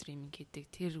 Кино стриминг гэдэг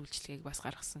тэр үйлчилгээг бас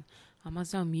гаргасан.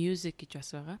 Amazon Music гэж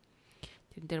бас байгаа.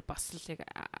 Тэрэн дээр бас л яг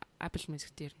Apple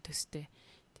Music дээр төстэй.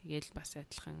 Тэгээл бас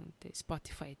адилхан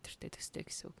Spotify дээртэй төстэй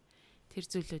гэсэн үг. Тэр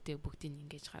зүйлүүдийг бүгдийг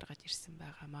ингэж гаргаж ирсэн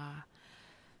байгаамаа.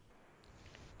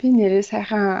 Би нэрээ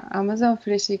сайхан Amazon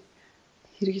Fresh-ийг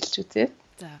хэрэгжилж үзээ.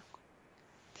 За.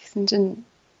 Тэгсэн чинь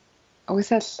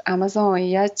угсаал Amazon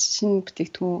яаж шинэ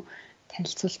бүтээгдэхүүн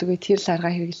танилцуулдаг вэ? Тэр л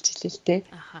арга хэрэгжилж илээ л дээ.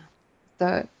 Аха.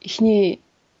 Одоо эхний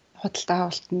худалдаа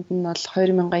авалтанд нь бол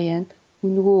 2000 yen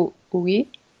өнгөө өгье.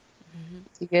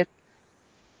 Тэгээд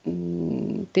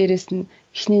дээрэс нь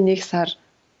эхний 1 сар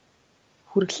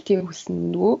хүргэлтийн хөлсөн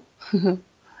өнгөө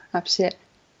авшаа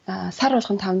сар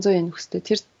болгон 500 yen өгсдөө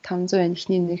тэр 500 yen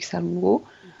эхний 1 сар өнгөө.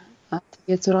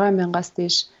 Тэгээд 6000-аас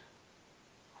дээш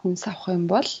хүнс авах юм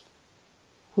бол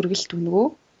хүргэлт өнгөө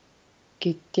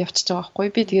гэд явчихж байгаа байхгүй.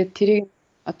 Би тэгээд тэрийг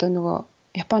одоо нөгөө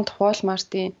Японд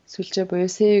Walmart-ийн сүлжээ буюу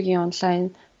Save-ийн онлайн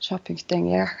шопингтэй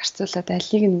яг харьцуулаад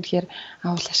алийг нь үнэхээр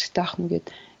авал ашигтай авах нүгээд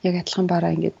яг адилхан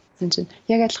бараа ингээд гэсэн чинь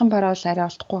яг адилхан бараа бол арай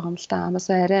олдохгүй юм л та.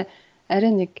 Amazon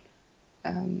арай нэг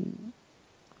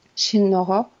шин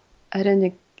ногоо арай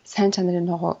нэг сайн чанарын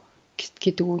ногоо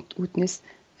гэдэг үүднээс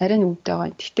арай нэг үнэтэй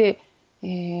байгаа. Гэхдээ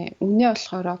үнэ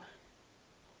болохоор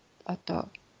одоо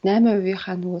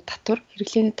 8%-ийнхаа нөгөө татвар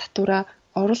хэрэглээний татвараа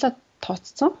оруулаад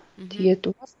тооцсон. Тэгээд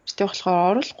угаасаа болохоор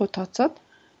оруулахгүй тооцоод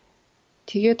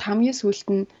тэгээд хамгийн сүүлд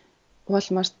нь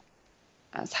Walmart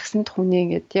сагсанд хүнээ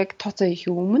ингээд яг тооцоо хийх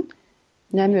өмнө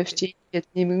 8% чи ингээд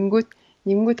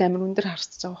нэмэнгүүт амар өндөр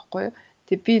харцаж байгаа байхгүй юу.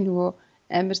 Тэгээд би нөгөө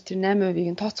амар тэр 8%-ийг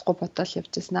нь тооцохгүй бодоод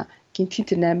явж байснаа гинтхэн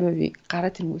тэр 8%-ийг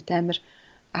гараад ирэнгүүт амар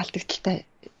алдагдaltaй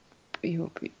юу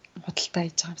худалдаа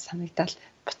хийж байгаа юм санагдал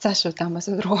буцаа шууд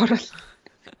Amazon руу орвол.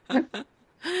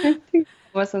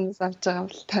 Amazon-аас авч байгаа юм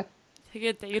л та.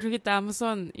 Тэгээд ерөнхийдөө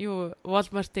Amazon юу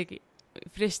Walmart-ыг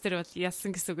фрэштер бол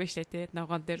ялсан гэсэн үг шүү дээ,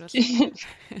 ногоон дээр бол.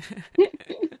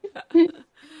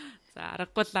 За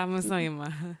аргагүй л Amazon юм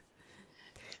аа.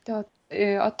 Тэгээд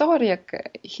одоогоор яг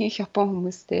ихэнх Япон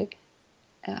хүмүүстэй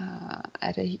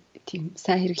арай тийм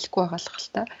сайн хэрэглэхгүй байгаа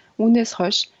л та. Үүнээс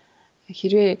хойш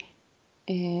хэрвээ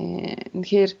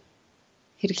үнэхээр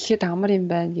хэрэглэхэд амар юм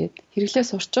байна гэд хэрэглээ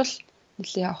сурчвал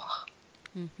нэлээ авах.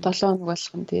 7 хоног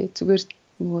болгон тий зүгээр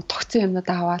нөгөө тогтсон юмнууд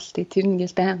аваад тий тэр нь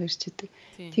ингээл байнга ирч идэг.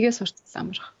 Тэгээ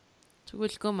сурчсан амарх.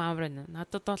 Зүгэлгүй амар байна.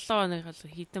 Надад 7 хоног бол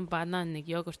хитэн банан нэг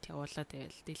йогурт явуулаад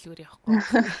байвал дэлгүүр явахгүй.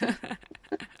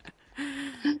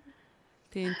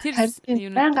 Тийм тэр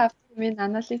юм байнга минь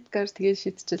аналитикаар тэгээ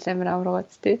шийдчихэл амар аврагад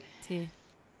тий. Тий.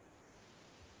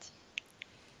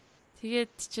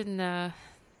 Тэгээд чинь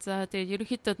за тэгээд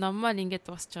ерөнхийдөө ном маань ингээд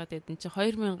дуусч байгаа. Тэгээд энэ чинь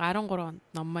 2013 онд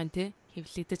ном маань тий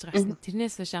хэвлэгдэж гарсан.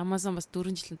 Тэрнээс хойш Amazon бас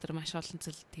 4 жил өндөр маш олон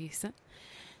зүйлүүд хийсэн.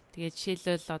 Тэгээд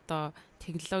жишээлбэл одоо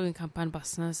технологийн компани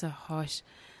болсноос хойш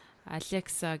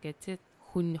Alexa гэдэг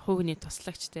хувийн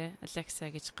туслагч тий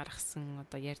Alexa гэж гаргасан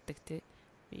одоо ярьдаг тий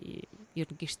ер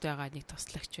нь гэрт байгаа нэг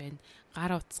туслагч байна.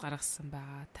 Гар утас гаргасан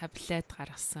байгаа. Таблет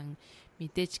гаргасан.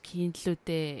 Мэдээж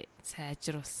Kindle-үүдээ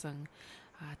сайжруулсан.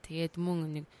 Тэгээд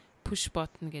мөн нэг push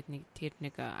button гэдэг нэг тэр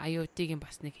нэг IoT-гийн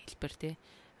бас нэг хэлбэр тий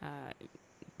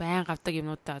байн авдаг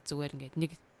юмнуудаа зүгээр ингээд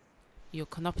нэг юу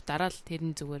кноп дараал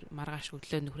тэрний зүгээр маргааш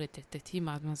өглөө нүрээд байдаг. Тийм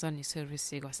Amazon-ы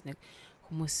сервисыг бас нэг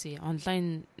хүмүүсийн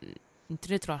онлайн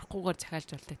интернет руу орохгүйгээр захиалж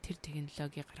болдог тэр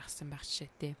технологи гаргасан байх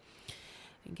жишээтэй.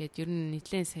 Ингээд ер нь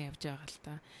нэлээд сайн явж байгаа л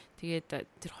та. Тэгээд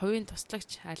тэр хувийн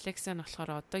туслагч Alexa нь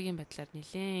болохоор одоогийн байдлаар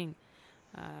нэлээд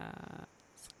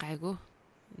гайгүй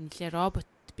нэлээд робот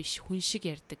биш хүн шиг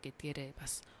ярьдаг гэдгээрээ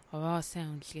бас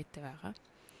сайн үнэлгээтэй байгаа.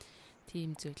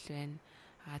 Тийм зүйл байна.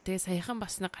 Тэгээ саяхан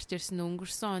бас нэг гарч ирсэн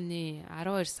өнгөрсөн оны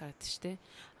 12 сард шүү дээ.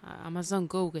 Amazon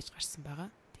Go гэж гарсан байгаа.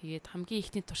 Тэгээд хамгийн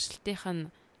ихний туршилтынх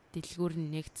нь дэлгүүр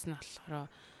нь нэгдсэн болохоор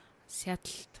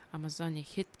Seattle-д Amazon-ы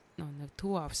хэд нэг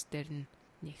Two House дээр нь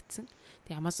нэгдсэн.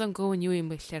 Тэгээ Amazon Go нь юу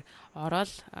юм бэ гэхээр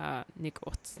ороод нэг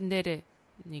утсан дээр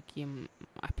нэг юм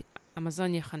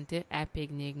Amazon-ийн тий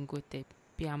app-ыг нэгэнгүүтээ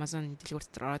би Amazon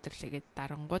дэлгүүрт ороод ирлээгээд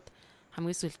дарангууд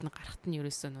хамгийн сүүлд нь гарахт нь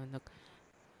ерөөсөө нэг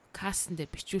кассан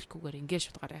дээр бичүүлэхгүйгээр ингээд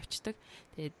шууд гараа авчдаг.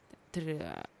 Тэгээд тэр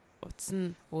утас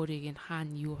нь өөрийг нь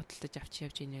хаана юу худалдаж авч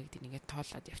явж ийнэ гэдэг нэгээ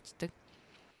тоолоод явцдаг.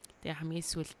 Тэгээ хамгийн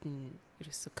сүүлд нь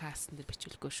ерөөсөө кассан дээр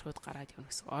бичүүлэхгүй шууд гараад явна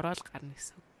гэсэн. Ороод гарна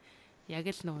гэсэн. Яг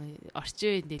л нөгөө орчин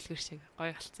үеийн дэлгүүр шиг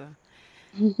гоё болсон.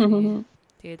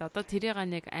 Тэгээд одоо тэрийг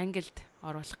нэг Англид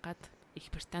оруулах гад Их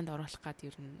Британд оруулах гад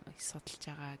ер нь судалж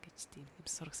байгаа гэж тийм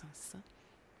сураг сонссон.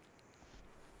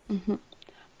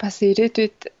 Бас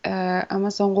ирээдүйд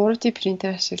Amazon 3D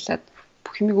принтер ашиглаад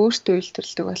бүх юмыг өөртөө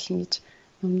үйлдвэрлэдэг болно гэж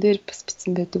ном дээр бас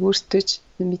бичсэн байдаг. Өөртөө ч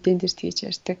мэдэн дээр тгийж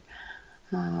ярьдаг.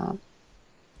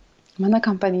 Манай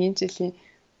компани энэ жилийн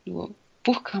нөгөө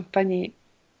бүх компани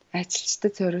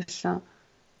ажилчдад зориулсан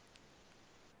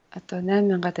одоо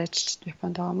 8000-ад ажилчид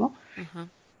Японд байгаа мó.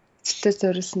 Ажилчдад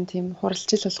зориулсан тийм хурал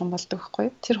жил болгон болдог байхгүй.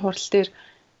 Тэр хурал дээр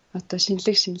одоо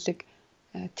шинэлэг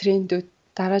трендүүд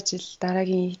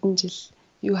дараагийн хэдэн жил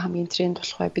юу хамгийн тренд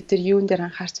болох вэ? Бид нар юун дээр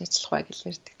анхаарч ажиллах вэ гэж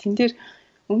ярьдаг. Тэн дээр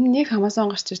өмнө нэг Amazon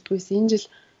гарч ирдгүйс энэ жил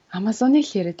Amazon-ыг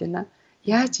л яриад байна.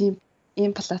 Яаж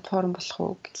ийм платформ болох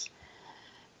вэ гэл.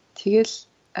 Тэгэл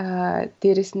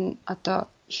дээрэс нь одоо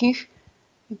ихэнх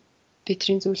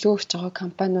бидний зөвлөгөө өгч байгаа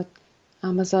компаниуд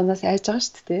Amazon-аас айж байгаа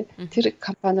шүү дээ. Тэр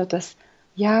компаниуд бас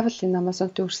яавал энэ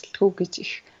Amazon-тэй өрсөлдөх үү гэж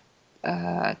их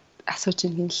асууж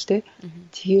байгаа юм л дээ.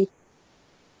 Тэгээд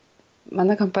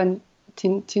манай компани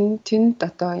тэнд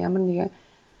одоо ямар нэгэн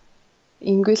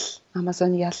ингл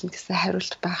Amazon яална гэсэн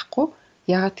хариулт байхгүй.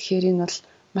 Ягаад тэгэхээр энэ бол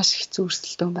маш хэцүү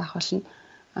өрсөлдөөн байх болно.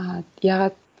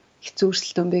 Ягаад хэцүү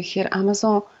өрсөлдөөн бэ гэхээр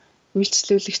Amazon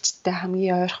үйлчлүүлэгчтэй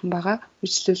хамгийн ойрхон байгаа.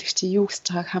 Үйлчлүүлэгчийн юу гэж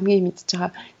байгааг хамгийн мэдж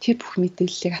байгаа. Тэр бүх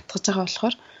мэдээллийг атгаж байгаа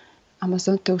болохоор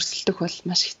Amazon-тай өрсөлдөх бол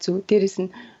маш хэцүү. Дээрээс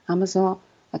нь Amazon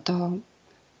одоо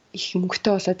их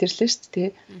мөнгөтэй болоод ирлээ шүү дээ.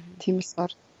 Тийм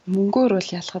болохоор мөнгөөр бол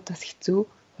ялахад бас хэцүү.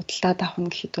 Худалдаад авах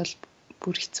нь гэхэд бол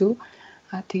бүр хэцүү.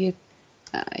 Тэгээд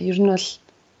ер нь бол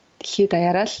дэлхийд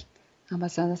даяараа л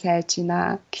Amazon-аас айж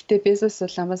байна. Гэтэ Bezos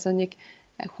бол Amazon-ыг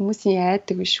хүмүүсийн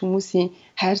айдаг биш, хүмүүсийн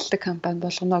хайрладаг компани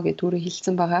болгоно гэдээ өөрөө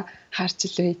хэлсэн байгаа. Харж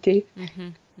илвэ тий.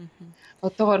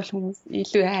 Одоогоор л хүмүүс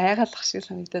илүү айгаалах шиг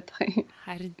санагдаад байна.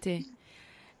 Харин тий.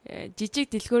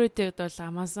 Жижиг дэлгүүрүүдээд бол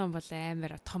Amazon бол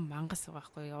амар том мангас байгаа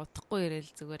байхгүй юу? Удахгүй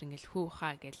ирээл зүгээр ингээл хүү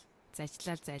хаа гэл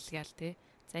зажлал залгаал тий.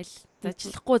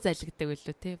 Зажлахгүй залгдаг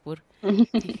байлоо тий. Бүр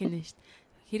тийх нь шүү дээ.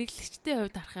 Хэрэглэгчтэй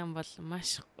хувьд харах юм бол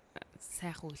маш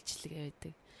сайхан үйлчлэг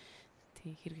байдаг.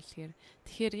 Тий хэрэглэхээр.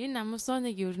 Тэгэхээр энэ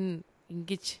Amazon-ыг ер нь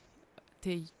ингэж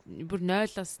тий бүр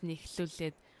 0-оос нь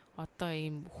эхлүүлээд одоо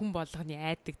ийм хүн болгоны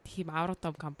айдаг тийм авраг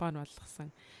том компани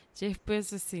болгосон. Jeff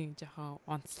Bezos-ийн жоохон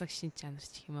онцлог шин чанар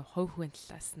ч юм уу хувь хүн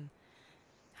талаас нь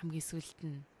хамгийн сүүлд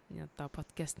нь одоо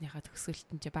подкастныхаа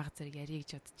төгсгөлтөнд баг зэрэг ярих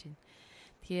гэж бодож байна.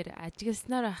 Тэгэхээр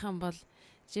ажигласнаар байх юм бол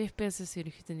Jeff Bezos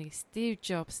ерөнхийдөө нэг Steve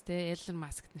Jobs те Elon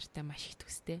Musk нартай маш их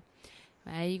төстэй.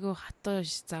 Айгу хатуу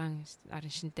зан арын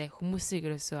шинтэй хүмүүсийг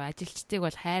ерөөсөө ажилчдыг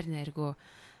бол хайр найргүй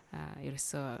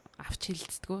ерөөсөө авч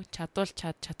хилддэггүй. Чадвал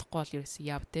чадахгүй бол ерөөсөө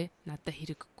яв те. Надад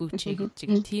хэрэггүй ч гэж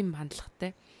тийм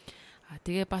хандлагатай.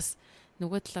 Тэгээ бас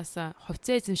нөгөө талаасаа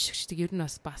хувьцаа эзэмшигчдэг ер нь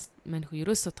бас манайх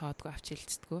ерөөсөө тоодгүй авч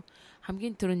хилддэггүй.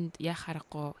 Хамгийн түрүүнд яах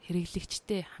аргагүй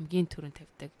хэрэглэгчтэй хамгийн түрүүнд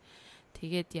тавьдаг.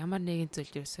 Тэгээд ямар нэгэн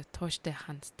зүйл ерөөсөө тууштай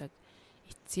ханддаг.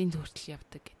 Эцсийн хүртэл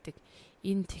явдаг гэдэг.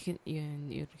 Энэ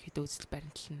ерөнхийдөө үзэл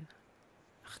баримтлал нь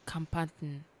компанид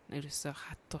нь ерөөсөө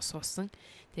хатуу суусан.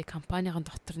 Тэгээ компанийн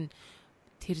дотор нь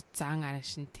тэр зан аран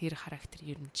шин тэр характер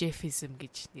ер нь Jeffism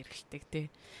гэж нэрлэдэг тий.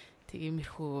 Тэг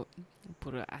иймэрхүү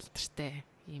бүр алтартай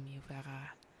юм юу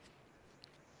байгаа.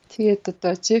 Тэгээд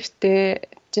одоо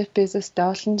Jeff Bezosтэй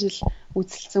олон жил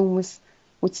үзэлсэн хүмүүс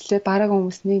үзлээ бараг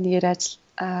хүмүүс нэгээр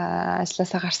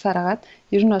ажилласаа гарсаар агаад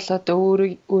ер нь бол одоо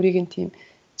өөрийг нь тийм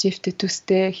Jeffтэй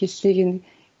төстэй хэллийг нь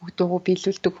өгдөгөө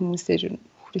биелүүлдэг хүмүүсээр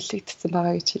хүрээлэгдсэн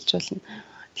байгаа гэж хэлж болно.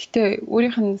 Гэхдээ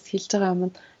өөрийнх нь хэлж байгаа юм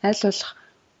нь аль болох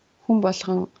хүн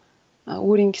болгон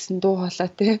өөрийн гэсэн дуу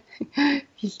хоолой те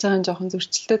хэлж байгаа нь жоохон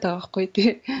зөрчилдөд байгаа байхгүй тий.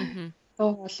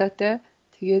 Дуу хоолой те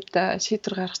тэгээд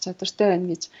шийдвэр гаргах чадвартай байна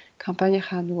гэж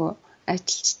компанийнхаа нөгөө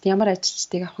ямар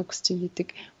ажилчдыг авахыг хүсэж байгаа гэдэг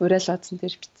уриал одсон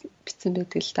дээр бичсэн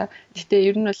байдаг л та. Гэхдээ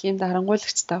ер нь бол ийм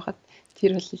дарангуйлагчтай байхад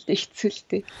тэр бол их хэцүү л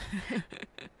дээ.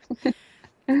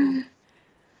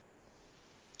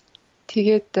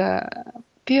 Тэгээд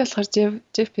би болохоор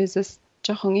Jeff Bezos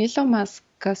жоохон Elon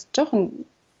Musk-аас жоохон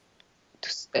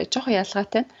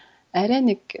ялгаатай. Арай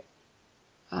нэг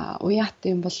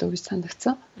уяатай юм болов уу гэж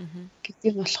санагдсан.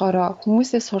 Гэвч болохоор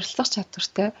хүмүүсээ суралцах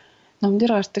чадвартай. Ном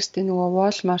дээр гардаг ч нөгөө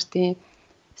Walmart-ийн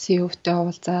CEO-тэй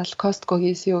уулзаал,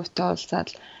 Costco-гийн CEO-тэй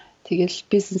уулзаал тэгэл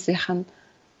бизнесийнх нь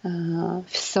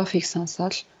философиг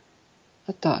сонсоол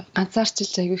одоо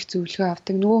ганцаарчилж аягүй их зөвлөгөө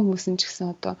авдаг. Нөгөө хүмүүс нь ч гэсэн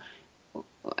одоо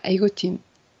аягүй тийм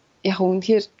яг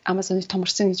үнэхээр Amazon-ыг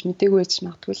томорсон гэж мэдээгүй байж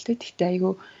магадгүй л дээ. Гэхдээ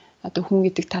аягүй одоо хүн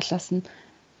гэдэг талаас нь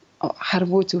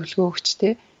харгүй зөвлөгөө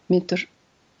өгчтэй ментор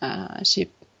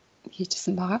шип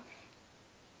хийжсэн байгаа.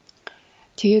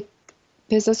 Тэгээд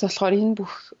Bezos болохоор энэ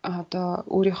бүх одоо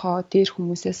өөрийнхөө дээр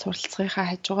хүмүүсээс суралцахынхаа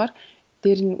хажуугаар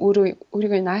дээр нь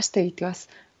өөрийгөө нааштай гэдэг бас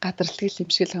гадралдаг юм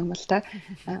шиг л юм л да.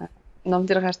 Ном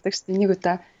дээр гардаг шүү дээ. Нэг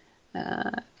удаа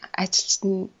ажилчид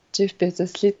нь Jeff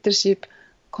Bezos leadership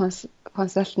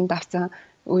consultant авсан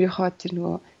өөрийнхөө тэр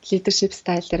нөгөө leadership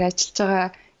style дээр ажиллаж байгаа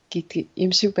гэдэг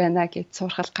юм шиг байна гэж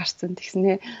суурхал гарсан.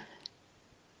 Тэгснээ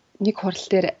нэг хурал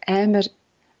дээр амар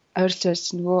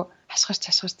ойрлж нөгөө хашгирч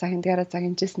загиндгаараа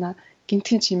загинжсэн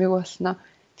гинтхэн чимээг болсноо.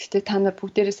 Гэтэ та нар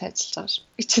бүгдээрээс ажиллаж байгаа шүү.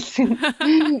 Ичилсэн.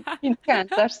 Гинтхэн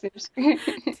анзаарсан юм шиг.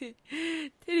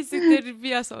 Тэр хэсэг дээр би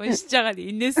бас уншиж байгаа нь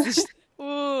инээсэн шүү.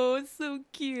 Oh, so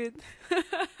cute.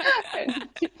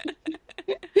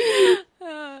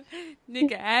 Нэг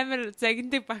амар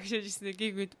загиндаг багшиж ирсэн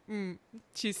гэгүүд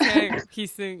чи сайн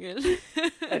хийсэн гэл.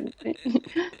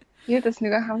 Яг бас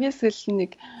нэг хамгийн сүүл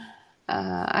нэг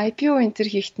IPO энтер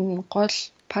хийхэд нь гол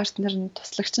партнер нь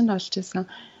туслагч нь болж исэн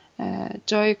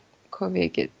Joy Covey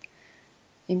гэдэг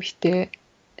эмэгтэй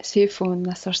CFO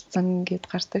нас орсон гэд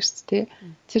гардаг шүү дээ.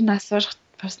 Тэр нас орох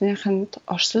басныханд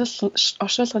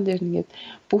оршуулган дээр нэгээд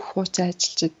бүх хуучин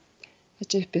ажилчид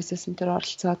Jeff Bezos энэ төр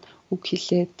оролцоод үг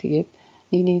хэлээд тэгээд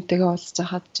нэгнийтэйгээ уулзж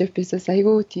хахад Jeff Bezos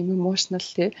айгүй тийм emotional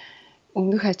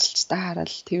өмнөх ажилчдаа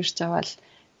хараад тэрж аваад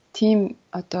тийм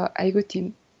одоо айгүй тийм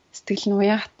сэтгэл нь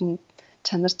уян хатан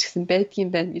чанар ч гэсэн байдгийн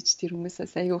байна гэж тэр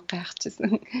хүмүүсээс аюу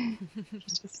гайхчихсан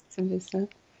гэж бодсон байсан.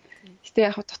 Гэтэ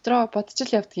яг дотроо бодож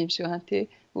л явдаг юм шиг байна тий.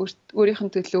 Өөрийнх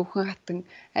нь төлөө өвхөн хатан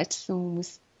ажилласан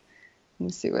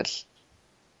хүмүүсийг бол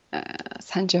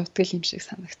санаж явдаг юм шиг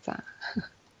санагцсан.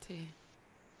 Тий.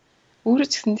 Өөрөө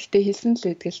ч гэсэн гэтээ хэлсэн л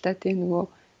байдаг л да тий нөгөө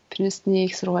Принстны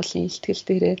их сургуулийн илтгэл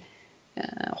дээрээ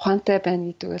ухаантай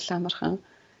байна гэдэг бол амархан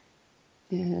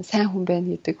сайн хүн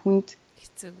байна гэдэг хүнд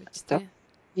хэцүү гэж тий.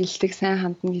 Илдэг сайн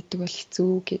хандна гэдэг бол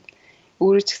хэцүү гэд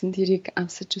өөрөө ч гэсэн тэрийг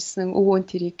амсаж өссөн өвөө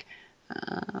тэрийг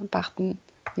багт нь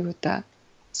нэг удаа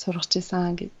сургаж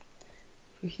исэн гэд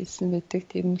хэлсэн байдаг.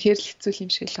 Тэр үнэхээр л хэцүү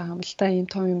юм шиг л байгаа юм л да. Ийм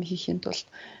том юм хийхэд бол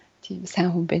тийм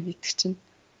сайн хүн байна гэдэг чинь.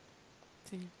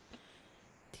 Тийм.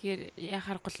 Тэгэхээр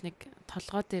яхаар гол нэг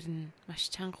толгой дээр нь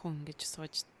маш чанга хүн гэж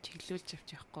сууж чиглүүлж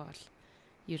авч явахгүй бол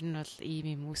ер нь бол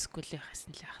ийм үсгүүлэх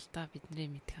хасан л яхал та бидний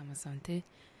мэдэх Amazon тий.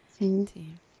 Тийм.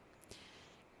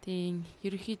 Тийм.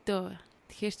 Ерөнхийдөө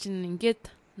тэгэхээр чин ингээд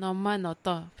ном маань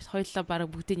одоо хоёулаа бараг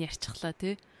бүгдийг ярьчихлаа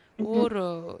тий.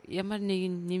 Өөр ямар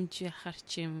нэгэн нэмж яхаар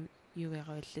чи юу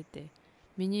байгаа вэ дээ.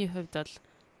 Миний хувьд бол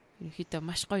ерөнхийдөө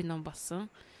маш гоё ном болсон.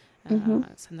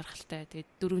 Сонирхолтой.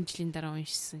 Тэгээд 4 жилийн дараа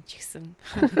уншсан ч гэсэн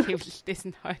хэвлэлтээс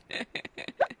нь хойно.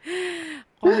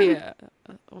 Гоё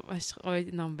маш гоё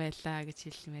ном байлаа гэж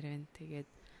хэлмээр байна. Тэгээд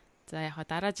за яг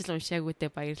дараа жил уншаагүйдээ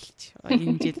баярлж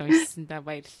энэ жил уншсандаа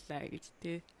баярлалаа гэж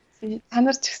тий. Та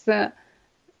нар ч гэсэн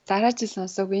дараа жил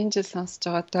сонсоог энэ жил сонсож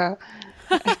байгаа доо.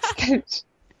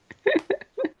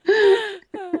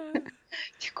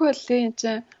 Тэгэхгүй л энэ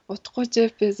чинь утгагүй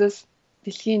Jeff Bezos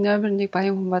дэлхийн номер 1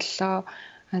 баян хүн боллоо.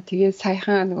 Тэгээд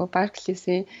саяхан нөгөө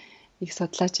Barclays-ийн их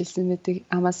судлаач хэлсэн байдаг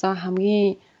Amazon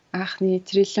хамгийн анхны $1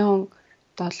 триллион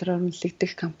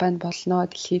үнэлэгдэх компани болно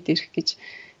дэлхийд ирэх гэж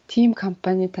тийм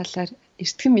компани талаар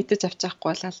эртхэн мэдэж авч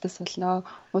байхгүй бол алдас болно.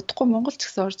 Удахгүй Монгол ч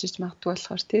гэсэн орж иж магадгүй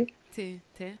болохоор тий.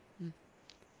 Тий.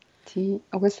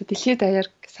 Угаасаа дэлхийд даяар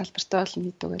салбартай болно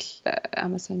гэдэг бол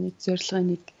Amazon-ы зорилгын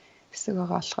нэг хэсэг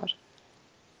байгаа болохоор.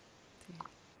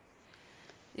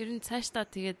 Ер нь цаашдаа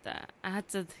тэгээд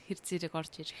Азад хэр зэрэг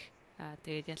орж ирэх.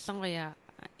 Тэгээд ялангуяа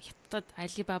Хятад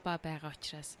Alibaba байгаа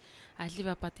учраас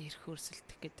Alibaba-д ирэх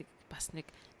өрсөлдөх гэдэг бас нэг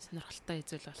сонирхолтой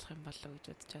зүйл болох юм болоо гэж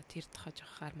бодож байгаа. Тэр тохиож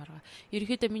авахаар маргаа.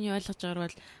 Ерөнхийдөө миний ойлгож байгаагаар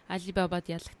бол Alibaba-д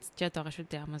ялагдчихад байгаа шүү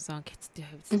дээ Amazon Хятадын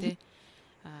хувьд тий.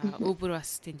 Uber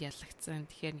бас тэнд ялагдсан.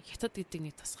 Тэгэхээр Хятад гэдэг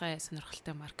нэг тусгай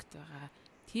сонирхолтой маркет байгаа.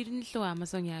 Тэр нь лөө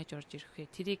Amazon яаж орж ирэх вэ?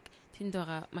 Тэрийг тэнд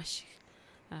байгаа маш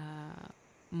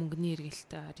мөнгөний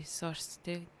эргэлт ресурс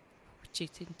те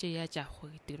хүчийг тэнцээ яаж авах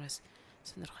вэ гэдэг нь бас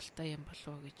сонирхолтой юм болов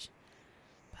уу гэж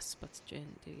бас бодож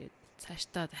байна. Тэгээд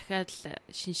цаашдаа дахиад л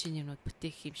шин юмнууд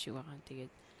бүтээх юм шиг байгаа.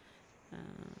 Тэгээд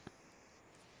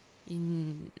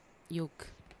энэ юг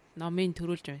номын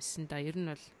төрүүлж уншсан да ер нь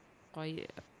бол гоё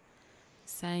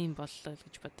сайн боллоо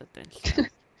гэж бодод байна л.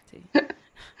 Тий.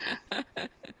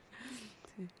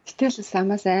 Гэтэл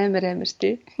самаас амар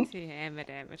тий. Тий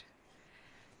амар.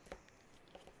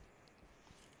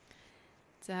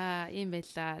 За ийм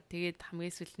байла. Тэгээд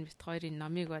хамгийн сүүлд нь бит хоёрын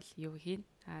номыг бол юу хийн?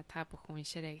 Та бүхэн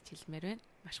уншаарай гэж хэлмээр байна.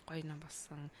 Маш гоё ном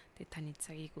болсон. Тэгээд таны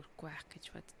цагийг өрөхгүй байх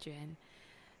гэж бодож байна.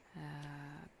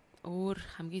 Өөр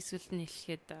хамгийн сүүлд нь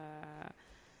хэлэхэд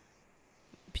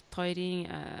бит хоёрын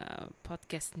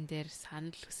подкастн дээр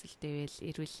санал хүсэлт байвал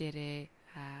ирүүлээрэй.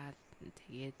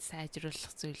 Тэгээд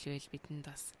сайжруулах зүйл байвал бидэнд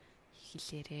бас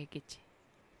хэлээрэй гэж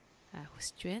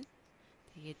хүсэж байна.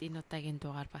 Тэгээд энэ удаагийн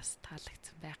дугаар бас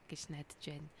таалагдсан байх гэж найдаж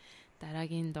байна.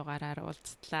 Дараагийн дугаараар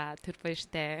уулзтлаа. Түр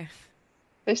баяртай.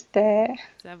 Баяртай.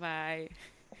 За бай.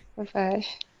 Bye.